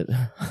notice that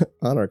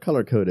on our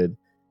color-coded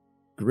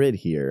grid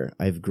here,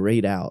 I've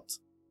grayed out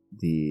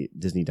the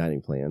Disney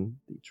dining plan,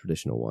 the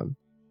traditional one,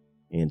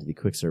 and the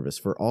quick service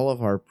for all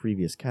of our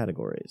previous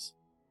categories.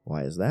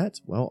 Why is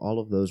that? Well, all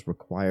of those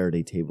required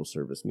a table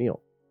service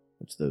meal,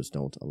 which those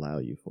don't allow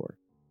you for.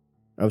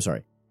 I'm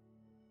sorry,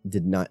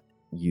 did not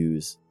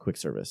use quick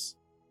service.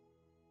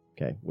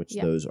 Okay, which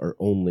Yeah. those are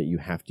only, you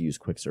have to use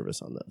quick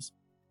service on those.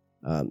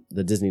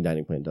 The Disney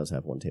dining plan does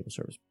have 1 table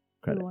service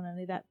We credit. don't want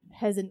any of that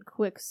peasant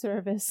quick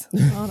service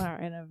on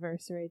our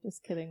anniversary.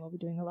 Just kidding. We'll be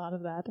doing a lot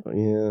of that. Yeah,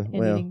 And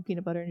well, eating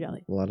peanut butter and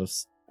jelly. a lot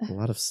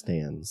of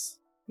stands.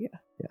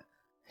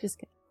 Just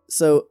kidding.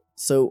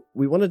 So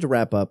we wanted to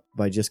wrap up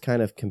by just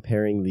kind of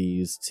comparing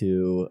these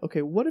to,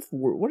 okay, what if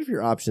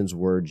your options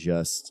were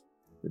just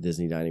the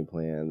Disney dining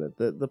plan?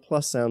 That the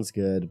plus sounds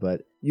good,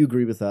 but you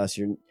agree with us.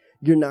 You're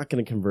not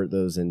going to convert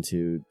those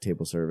into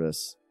table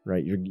service,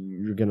 right?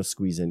 You're going to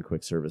squeeze in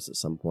quick service at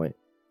some point.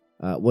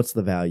 What's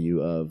the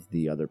value of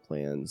the other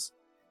plans?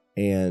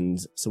 And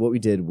so what we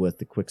did with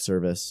the quick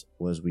service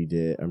was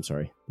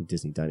the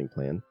Disney dining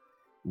plan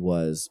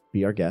was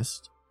Be Our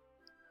Guest,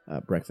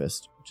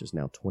 breakfast, which is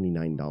now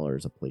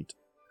 $29 a plate.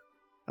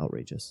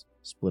 Outrageous.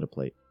 Split a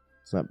plate.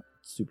 It's not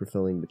super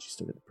filling, but you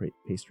still get the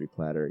pastry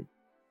platter.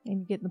 And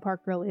you get in the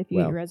park early if you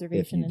Well, get your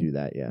reservation. if you do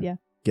that, yeah. Yeah.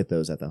 Get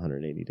those at the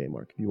 180-day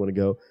mark. If you want to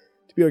go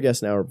to Be Our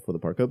Guest an hour before the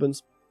park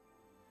opens,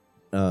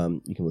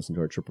 you can listen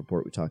to our trip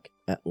report. We talk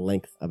at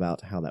length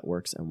about how that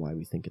works and why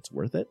we think it's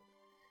worth it.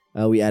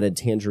 We added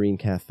Tangerine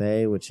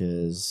Cafe, which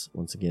is,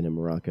 once again, in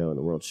Morocco in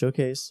the World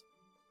Showcase.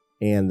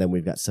 And then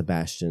we've got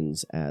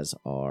Sebastian's as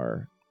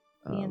our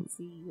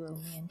fancy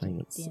romantic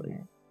fancy.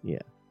 dinner. Yeah.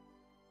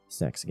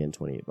 Snacks again,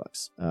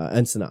 $28.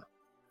 And Sanaa.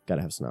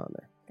 Gotta have Sanaa on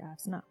there.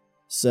 That's not.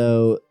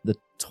 So the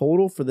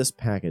total for this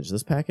package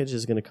is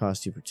going to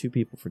cost you for 2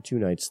 people for 2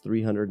 nights,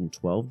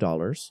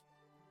 $312.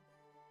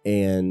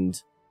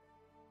 And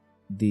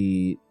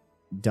the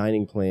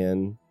dining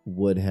plan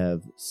would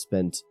have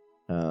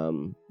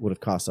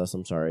cost us,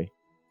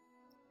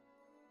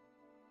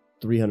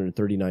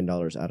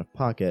 $339 out of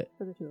pocket.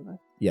 For the 2 of us.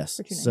 Yes.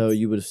 For 2 So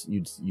nights.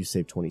 you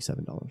save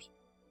 $27.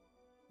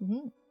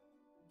 Mm-hmm.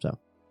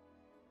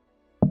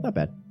 Not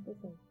bad.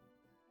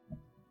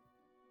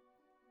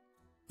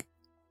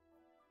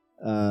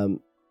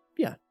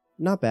 Yeah,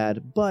 not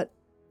bad. But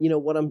you know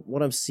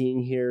what I'm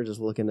seeing here, just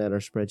looking at our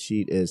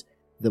spreadsheet, is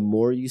the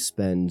more you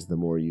spend, the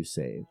more you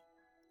save.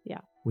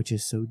 Yeah. Which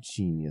is so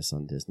genius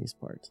on Disney's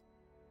part.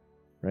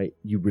 Right?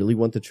 You really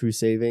want the true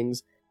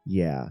savings?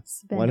 Yeah.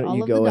 Spend Why don't all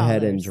you of the go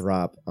ahead and dollars.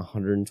 drop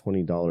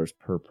 $120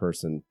 per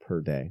person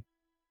per day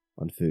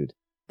on food?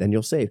 Then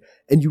you'll save.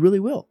 And you really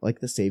will. Like,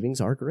 the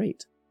savings are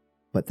great.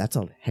 But that's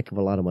a heck of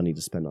a lot of money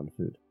to spend on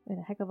food. And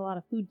a heck of a lot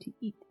of food to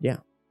eat.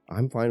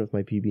 I'm fine with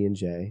my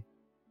PB&J.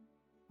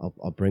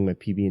 I'll bring my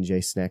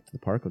PB&J snack to the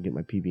park. I'll get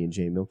my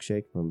PB&J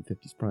milkshake from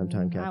 50's Primetime I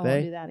won't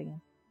Cafe. do that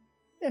again.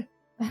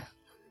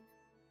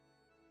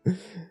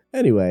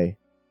 Anyway,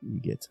 you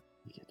get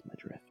my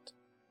drift.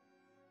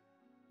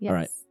 Yes. All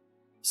right.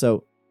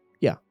 So,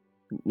 yeah,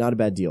 not a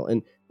bad deal.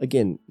 And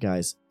again,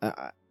 guys,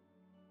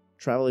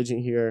 travel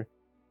agent here,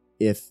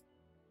 if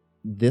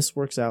this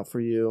works out for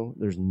you,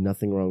 there's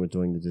nothing wrong with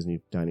doing the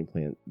Disney dining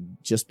plan.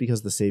 Just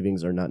because the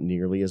savings are not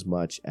nearly as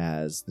much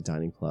as the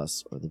Dining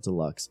Plus or the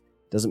Deluxe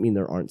doesn't mean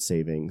there aren't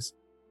savings,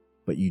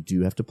 but you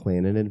do have to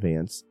plan in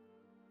advance.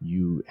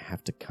 You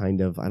have to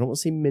kind of, I don't want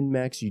to say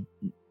min-max, you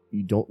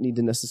don't need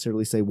to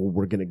necessarily say, well,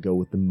 we're going to go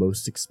with the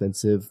most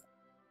expensive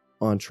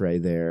entree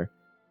there,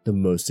 the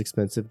most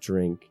expensive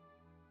drink,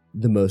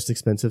 the most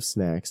expensive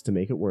snacks to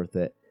make it worth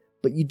it.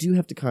 But you do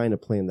have to kind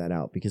of plan that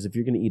out, because if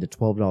you're going to eat a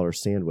 $12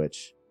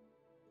 sandwich,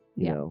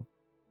 you know,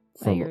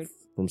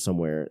 from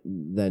somewhere,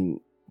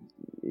 then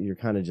you're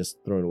kind of just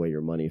throwing away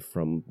your money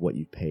from what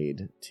you've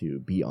paid to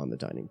be on the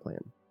dining plan.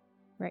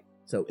 Right.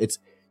 So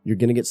you're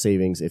going to get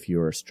savings if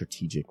you're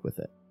strategic with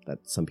it.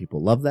 That some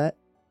people love that,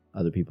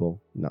 other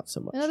people not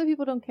so much. And other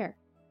people don't care.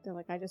 They're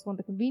like, I just want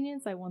the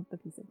convenience. I want the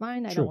peace of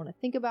mind. I don't want to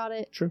think about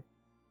it. True.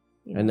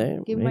 You know,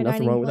 And give me my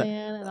dining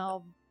plan, and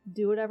I'll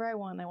do whatever I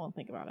want. And I won't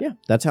think about it. Yeah,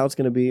 that's how it's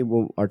going to be.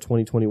 Our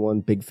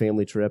 2021 big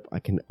family trip, I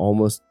can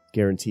almost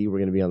guarantee we're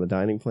going to be on the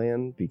dining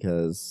plan,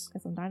 because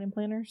Got some dining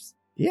planners.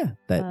 yeah,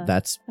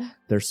 that's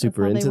they're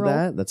super into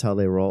that. That's how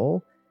they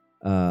roll.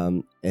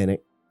 And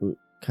it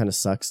kind of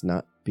sucks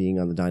not being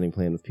on the dining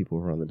plan with people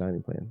who are on the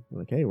dining plan. We're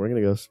like, hey, we're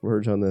going to go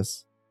splurge on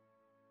this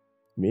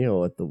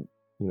meal at the,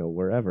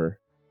 wherever.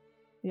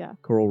 Yeah.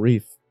 Coral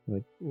Reef.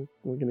 Like,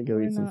 we're going to go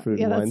eat some food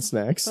and wine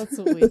snacks. That's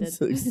what we did.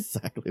 That's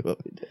exactly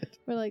what we did.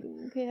 We're like,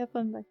 okay, have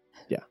fun. Bye.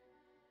 Yeah.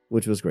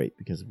 Which was great,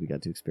 because we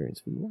got to experience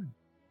food and wine.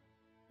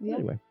 Yeah.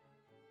 Anyway,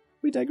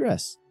 we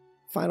digress.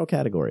 Final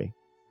category.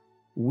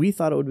 We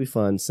thought it would be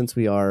fun, since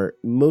we are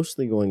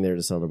mostly going there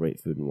to celebrate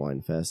Food and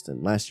Wine Fest.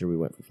 And last year we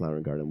went for Flower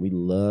and Garden. We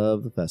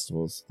love the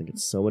festivals. I think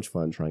it's so much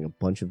fun trying a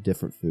bunch of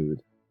different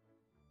food.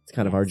 It's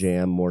kind of our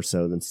jam, more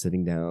so than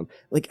sitting down.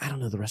 Like, I don't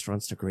know, the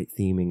restaurants do great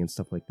theming and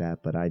stuff like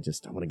that, but I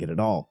want to get it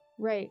all.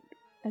 Right.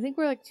 I think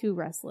we're like too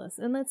restless.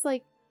 And that's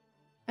like,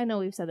 I know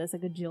we've said this a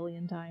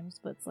gajillion times,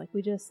 but it's like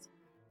we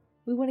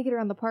want to get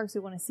around the parks.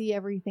 We want to see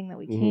everything that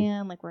we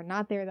can. Like, we're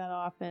not there that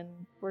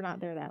often. We're not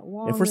there that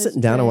long. If we're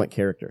sitting down, I want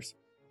characters,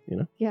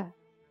 Yeah.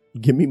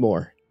 Give me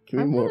more. Give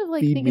me I'm more. kind of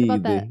like Feed thinking me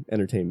about the that.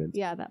 entertainment.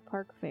 Yeah, that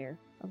park fair.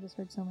 I've just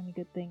heard so many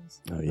good things.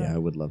 Oh, yeah, I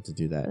would love to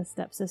do that. The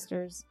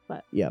stepsisters,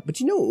 but Yeah,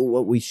 but you know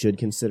what we should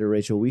consider,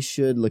 Rachel? We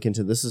should look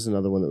into, this is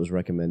another one that was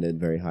recommended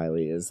very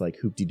highly, is like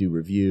Hoop-de-Doo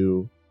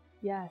Review.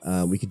 yes.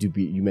 We could do,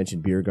 you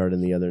mentioned Beer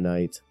Garden the other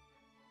night.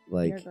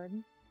 Like, Beer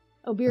garden.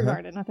 Oh, beer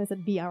garden. I thought I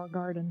said Be Our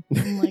Garden.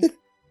 I'm like,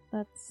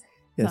 that's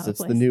yes, not a it's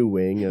the place. new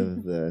wing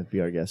of the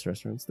Be Our Guest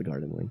restaurants, the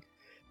garden wing.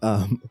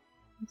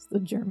 It's the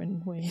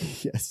German wing.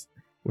 Yes,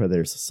 where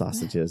there's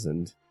sausages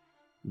and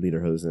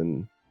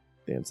lederhosen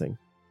dancing.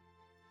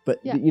 But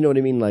Yeah. you know what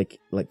I mean? Like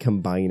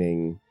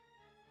combining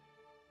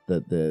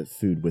the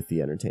food with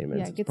the entertainment.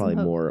 Yeah, It's get probably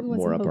some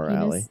more up our hokiness.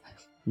 alley.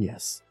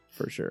 Yes,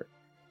 for sure.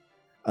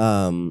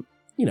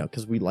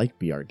 Because we like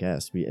Be Our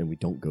Guest, we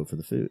don't go for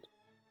the food.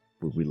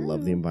 We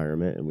love the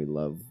environment, and we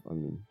love,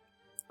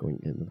 going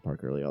into the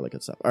park early, all that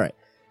good stuff. All right.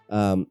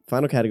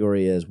 Final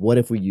category is, what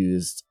if we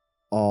used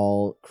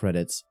all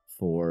credits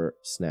for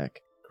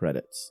snack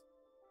credits?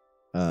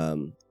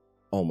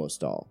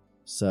 Almost all.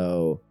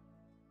 So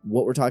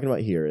what we're talking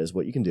about here is,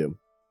 what you can do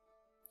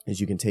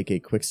is you can take a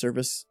quick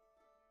service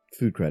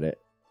food credit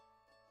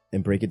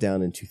and break it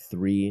down into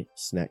 3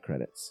 snack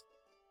credits.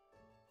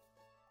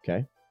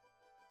 Okay?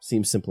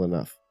 Seems simple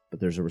enough, but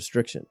there's a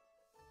restriction.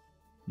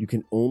 You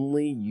can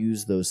only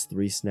use those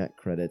 3 snack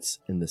credits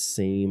in the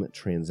same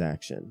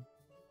transaction.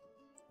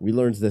 We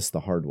learned this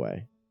the hard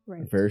way.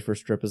 Right. Our very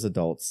first trip as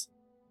adults,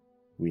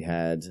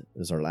 it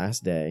was our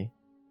last day.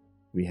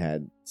 We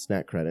had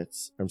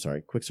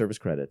quick service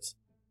credits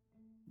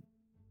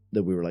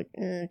that we were like,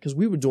 because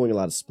we were doing a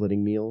lot of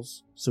splitting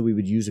meals. So we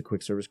would use a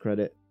quick service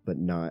credit, but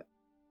not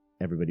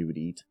everybody would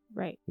eat.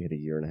 Right. We had a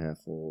 1.5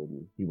 old,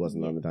 and he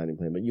wasn't on the dining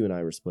plan, but you and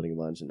I were splitting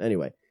lunch. And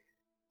anyway,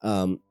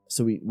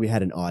 so we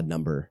had an odd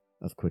number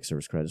of quick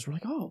service credits. We're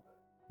like, oh,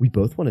 we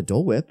both want a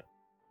Dole Whip.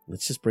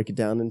 Let's just break it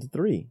down into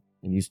 3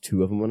 and use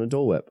 2 of them on a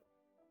Dole Whip.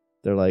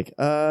 They're like,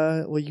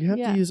 well, you have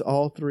to use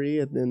all 3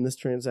 in this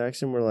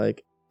transaction. We're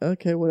like,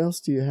 okay, what else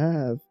do you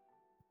have?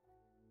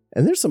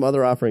 And there's some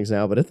other offerings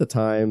now, but at the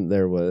time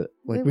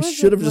we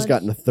should have just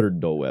gotten a 3rd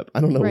Dole Whip. I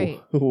don't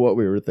know what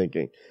we were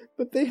thinking,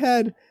 but they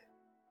had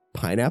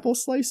pineapple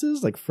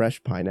slices, like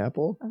fresh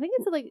pineapple. I think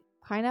it's like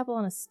pineapple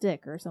on a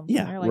stick or something.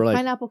 Yeah, or like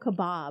pineapple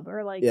kebab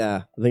or like.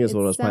 Yeah, I think it's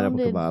what it was, pineapple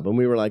kebab. And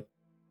we were like,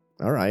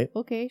 all right.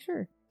 Okay,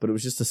 sure. But it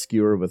was just a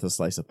skewer with a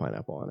slice of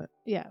pineapple on it.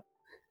 Yeah.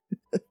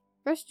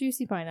 Fresh,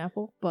 juicy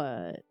pineapple,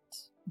 but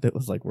that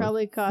was like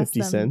probably cost 50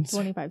 them cents.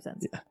 25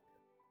 cents. Yeah.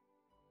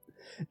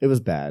 It was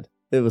bad.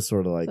 It was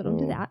sort of like, So don't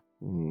do that.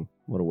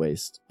 What a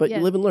waste. But you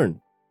live and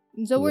learn.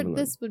 So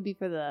this would be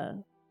for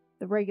the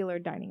regular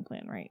dining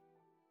plan, right?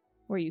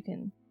 Where you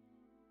can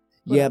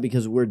Yeah,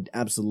 because we're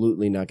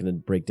absolutely not going to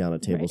break down a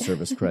table Right.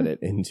 service credit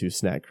into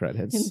snack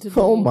credits. Into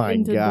Oh Dole- my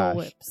into Dole gosh.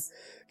 Whips.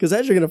 Because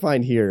as you're going to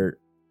find here,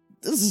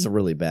 this is a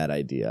really bad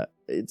idea.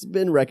 It's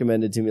been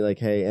recommended to me like,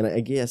 hey, and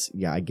I guess,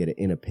 yeah, I get it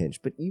in a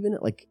pinch. But even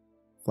at like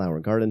Flower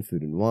and Garden,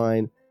 Food and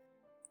Wine,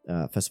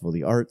 Festival of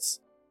the Arts,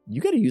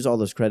 you got to use all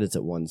those credits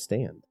at one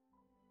stand.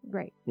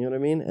 Right. You know what I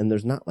mean? And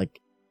there's not like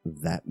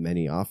that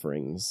many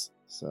offerings.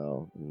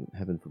 So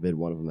heaven forbid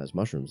one of them has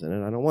mushrooms in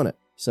it. I don't want it.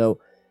 So,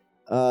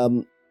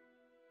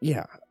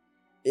 yeah.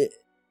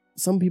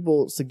 Some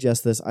people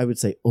suggest this. I would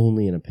say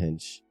only in a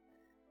pinch.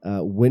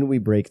 When we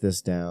break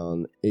this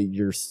down,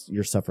 you're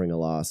suffering a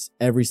loss.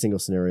 Every single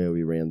scenario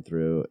we ran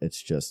through,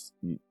 it's just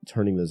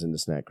turning those into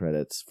snack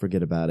credits.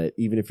 Forget about it.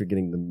 Even if you're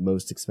getting the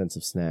most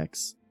expensive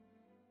snacks,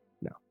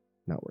 no,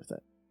 not worth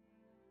it.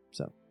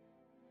 So,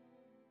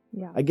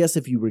 Yeah. I guess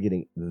if you were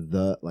getting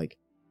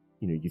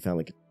you found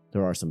like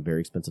there are some very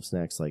expensive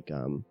snacks like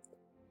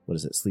what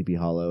is it? Sleepy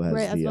Hollow has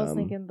Right. That's the what I was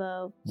thinking.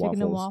 The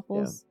chicken and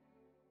waffles.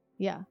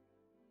 Yeah.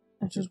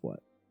 Which is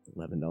what,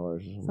 $11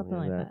 or Something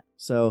like that.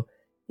 So,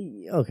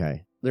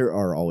 okay, there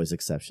are always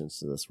exceptions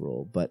to this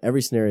rule, but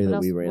every scenario that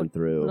we ran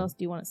through. What else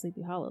do you want at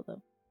Sleepy Hollow,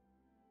 though?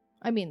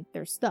 I mean,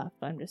 there's stuff,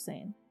 but I'm just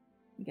saying,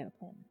 you gotta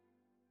plan it.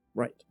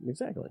 Right,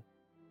 exactly.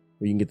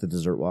 Well, you can get the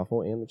dessert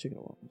waffle and the chicken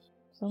and waffles.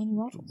 So many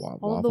waffles. Wa-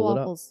 All of the waffle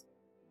it up. waffles.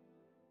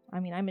 I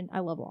mean, I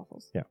love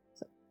waffles. Yeah.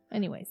 So,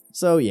 anyways.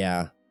 So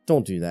yeah,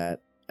 don't do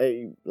that.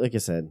 Like I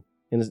said,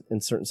 in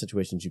certain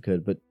situations you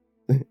could, but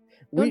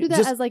Don't do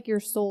that as like your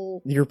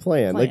sole. your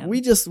plan. Like plan. we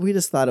just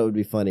thought it would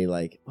be funny.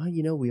 Like, well,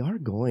 we're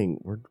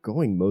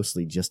going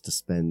mostly just to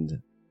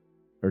spend,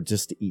 or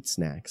just to eat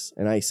snacks.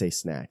 And I say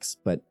snacks,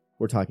 but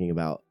we're talking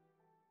about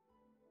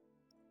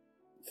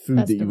food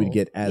that you would Festival.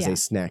 get as Yeah. a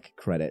snack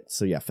credit.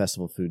 So yeah,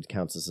 festival food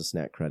counts as a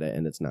snack credit,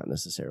 and it's not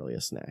necessarily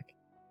a snack.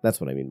 That's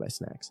what I mean by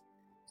snacks.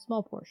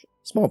 Small portion,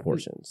 Small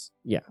portions.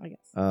 Yeah. I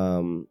guess.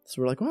 So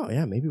we're like, wow,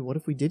 yeah, maybe what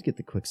if we did get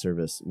the quick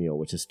service meal,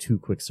 which is 2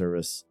 quick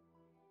service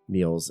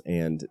meals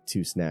and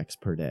 2 snacks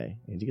per day.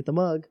 And you get the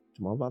mug.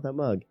 I'm all about that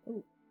mug.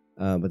 Ooh.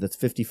 But that's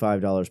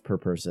 $55 per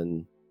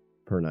person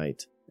per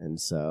night. And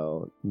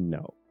so,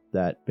 no,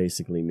 that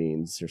basically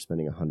means you're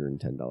spending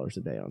 $110 a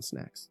day on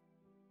snacks.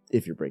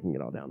 If you're breaking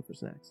it all down for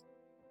snacks.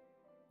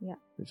 Yeah.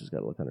 Which just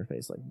got a look on her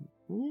face like,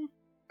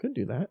 could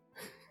do that.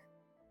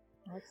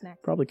 I like snacks.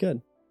 Probably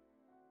could.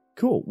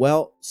 Cool.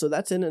 Well, so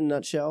that's in a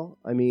nutshell.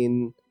 I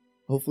mean,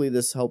 hopefully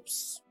this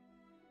helps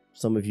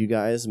some of you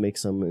guys make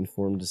some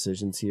informed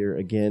decisions here.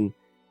 Again,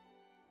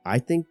 I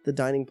think the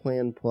Dining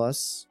Plan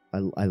Plus,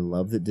 I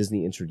love that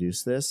Disney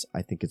introduced this.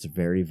 I think it's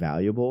very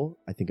valuable.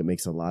 I think it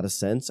makes a lot of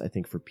sense. I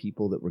think for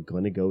people that were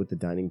going to go with the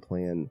dining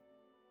plan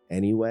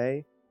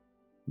anyway,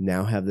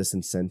 now have this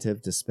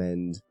incentive to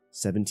spend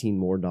 $17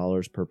 more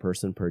per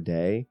person per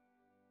day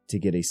to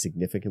get a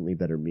significantly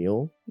better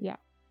meal. Yeah.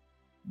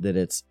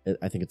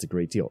 I think it's a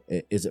great deal.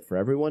 Is it for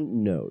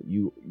everyone? No.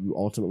 You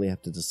ultimately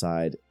have to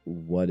decide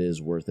what is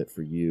worth it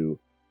for you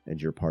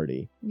and your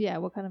party. Yeah.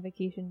 What kind of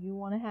vacation you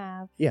want to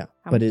have? Yeah.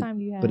 How much time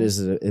do you have? But is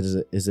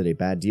it a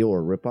bad deal or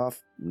a ripoff?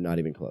 Not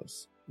even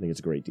close. I think it's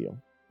a great deal.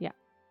 Yeah.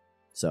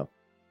 So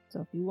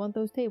if you want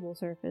those table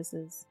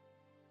surfaces,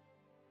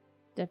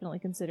 definitely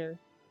consider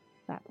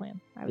that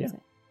plan, I would say.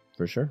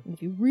 for sure. And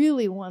if you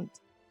really want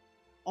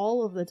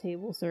all of the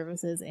table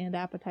services and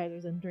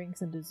appetizers and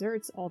drinks and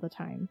desserts all the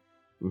time,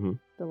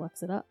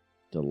 deluxe it up.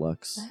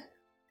 Deluxe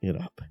it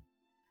up.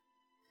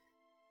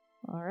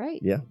 All right.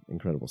 Yeah,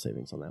 incredible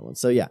savings on that one.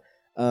 So yeah,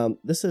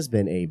 this has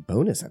been a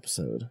bonus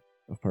episode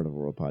of Part of a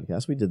World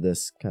podcast. We did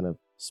this kind of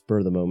spur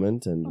of the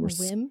moment, and On a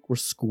whim. we're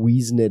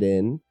squeezing it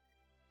in.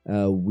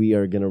 We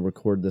are going to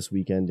record this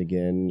weekend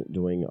again,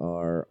 doing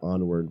our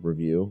Onward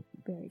review.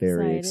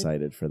 Very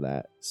excited for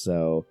that.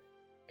 So,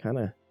 kind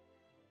of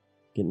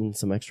getting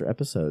some extra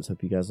episodes.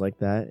 Hope you guys like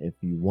that. If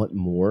you want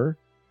more,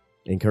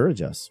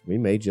 encourage us. We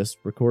may just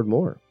record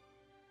more.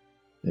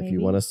 If you Maybe.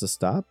 want us to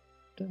stop,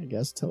 I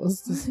guess tell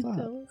us to stop.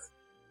 You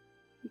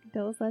can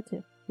tell us that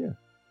too. Yeah.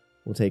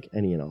 We'll take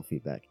any and all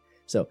feedback.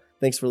 So,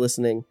 thanks for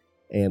listening,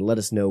 and let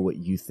us know what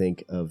you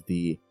think of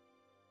the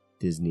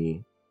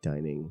Disney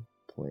Dining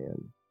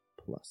Plan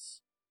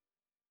Plus.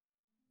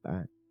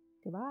 Bye.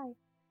 Goodbye.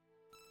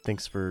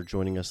 Thanks for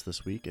joining us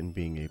this week and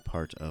being a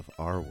part of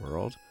our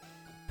world.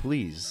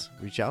 Please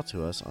reach out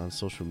to us on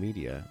social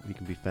media. We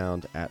can be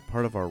found at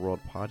Part of Our World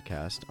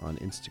Podcast on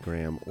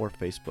Instagram or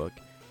Facebook,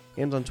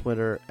 and on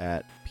Twitter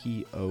at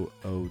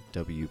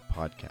POOW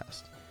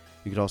Podcast.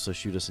 You could also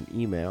shoot us an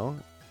email,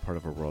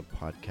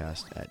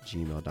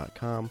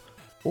 partofourworldpodcast@gmail.com,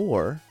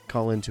 or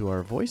call into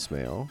our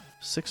voicemail,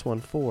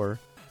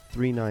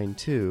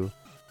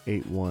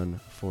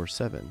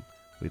 614-392-8147.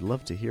 We'd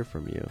love to hear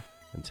from you.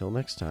 Until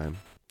next time,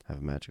 have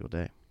a magical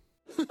day.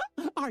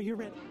 Are you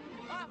ready?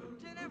 Up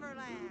to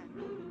Neverland.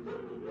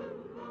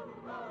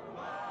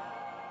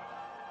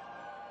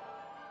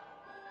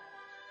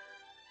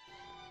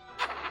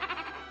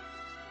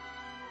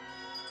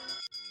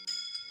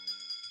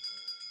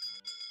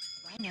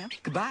 Bye now.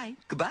 Goodbye.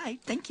 Goodbye.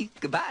 Thank you.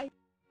 Goodbye.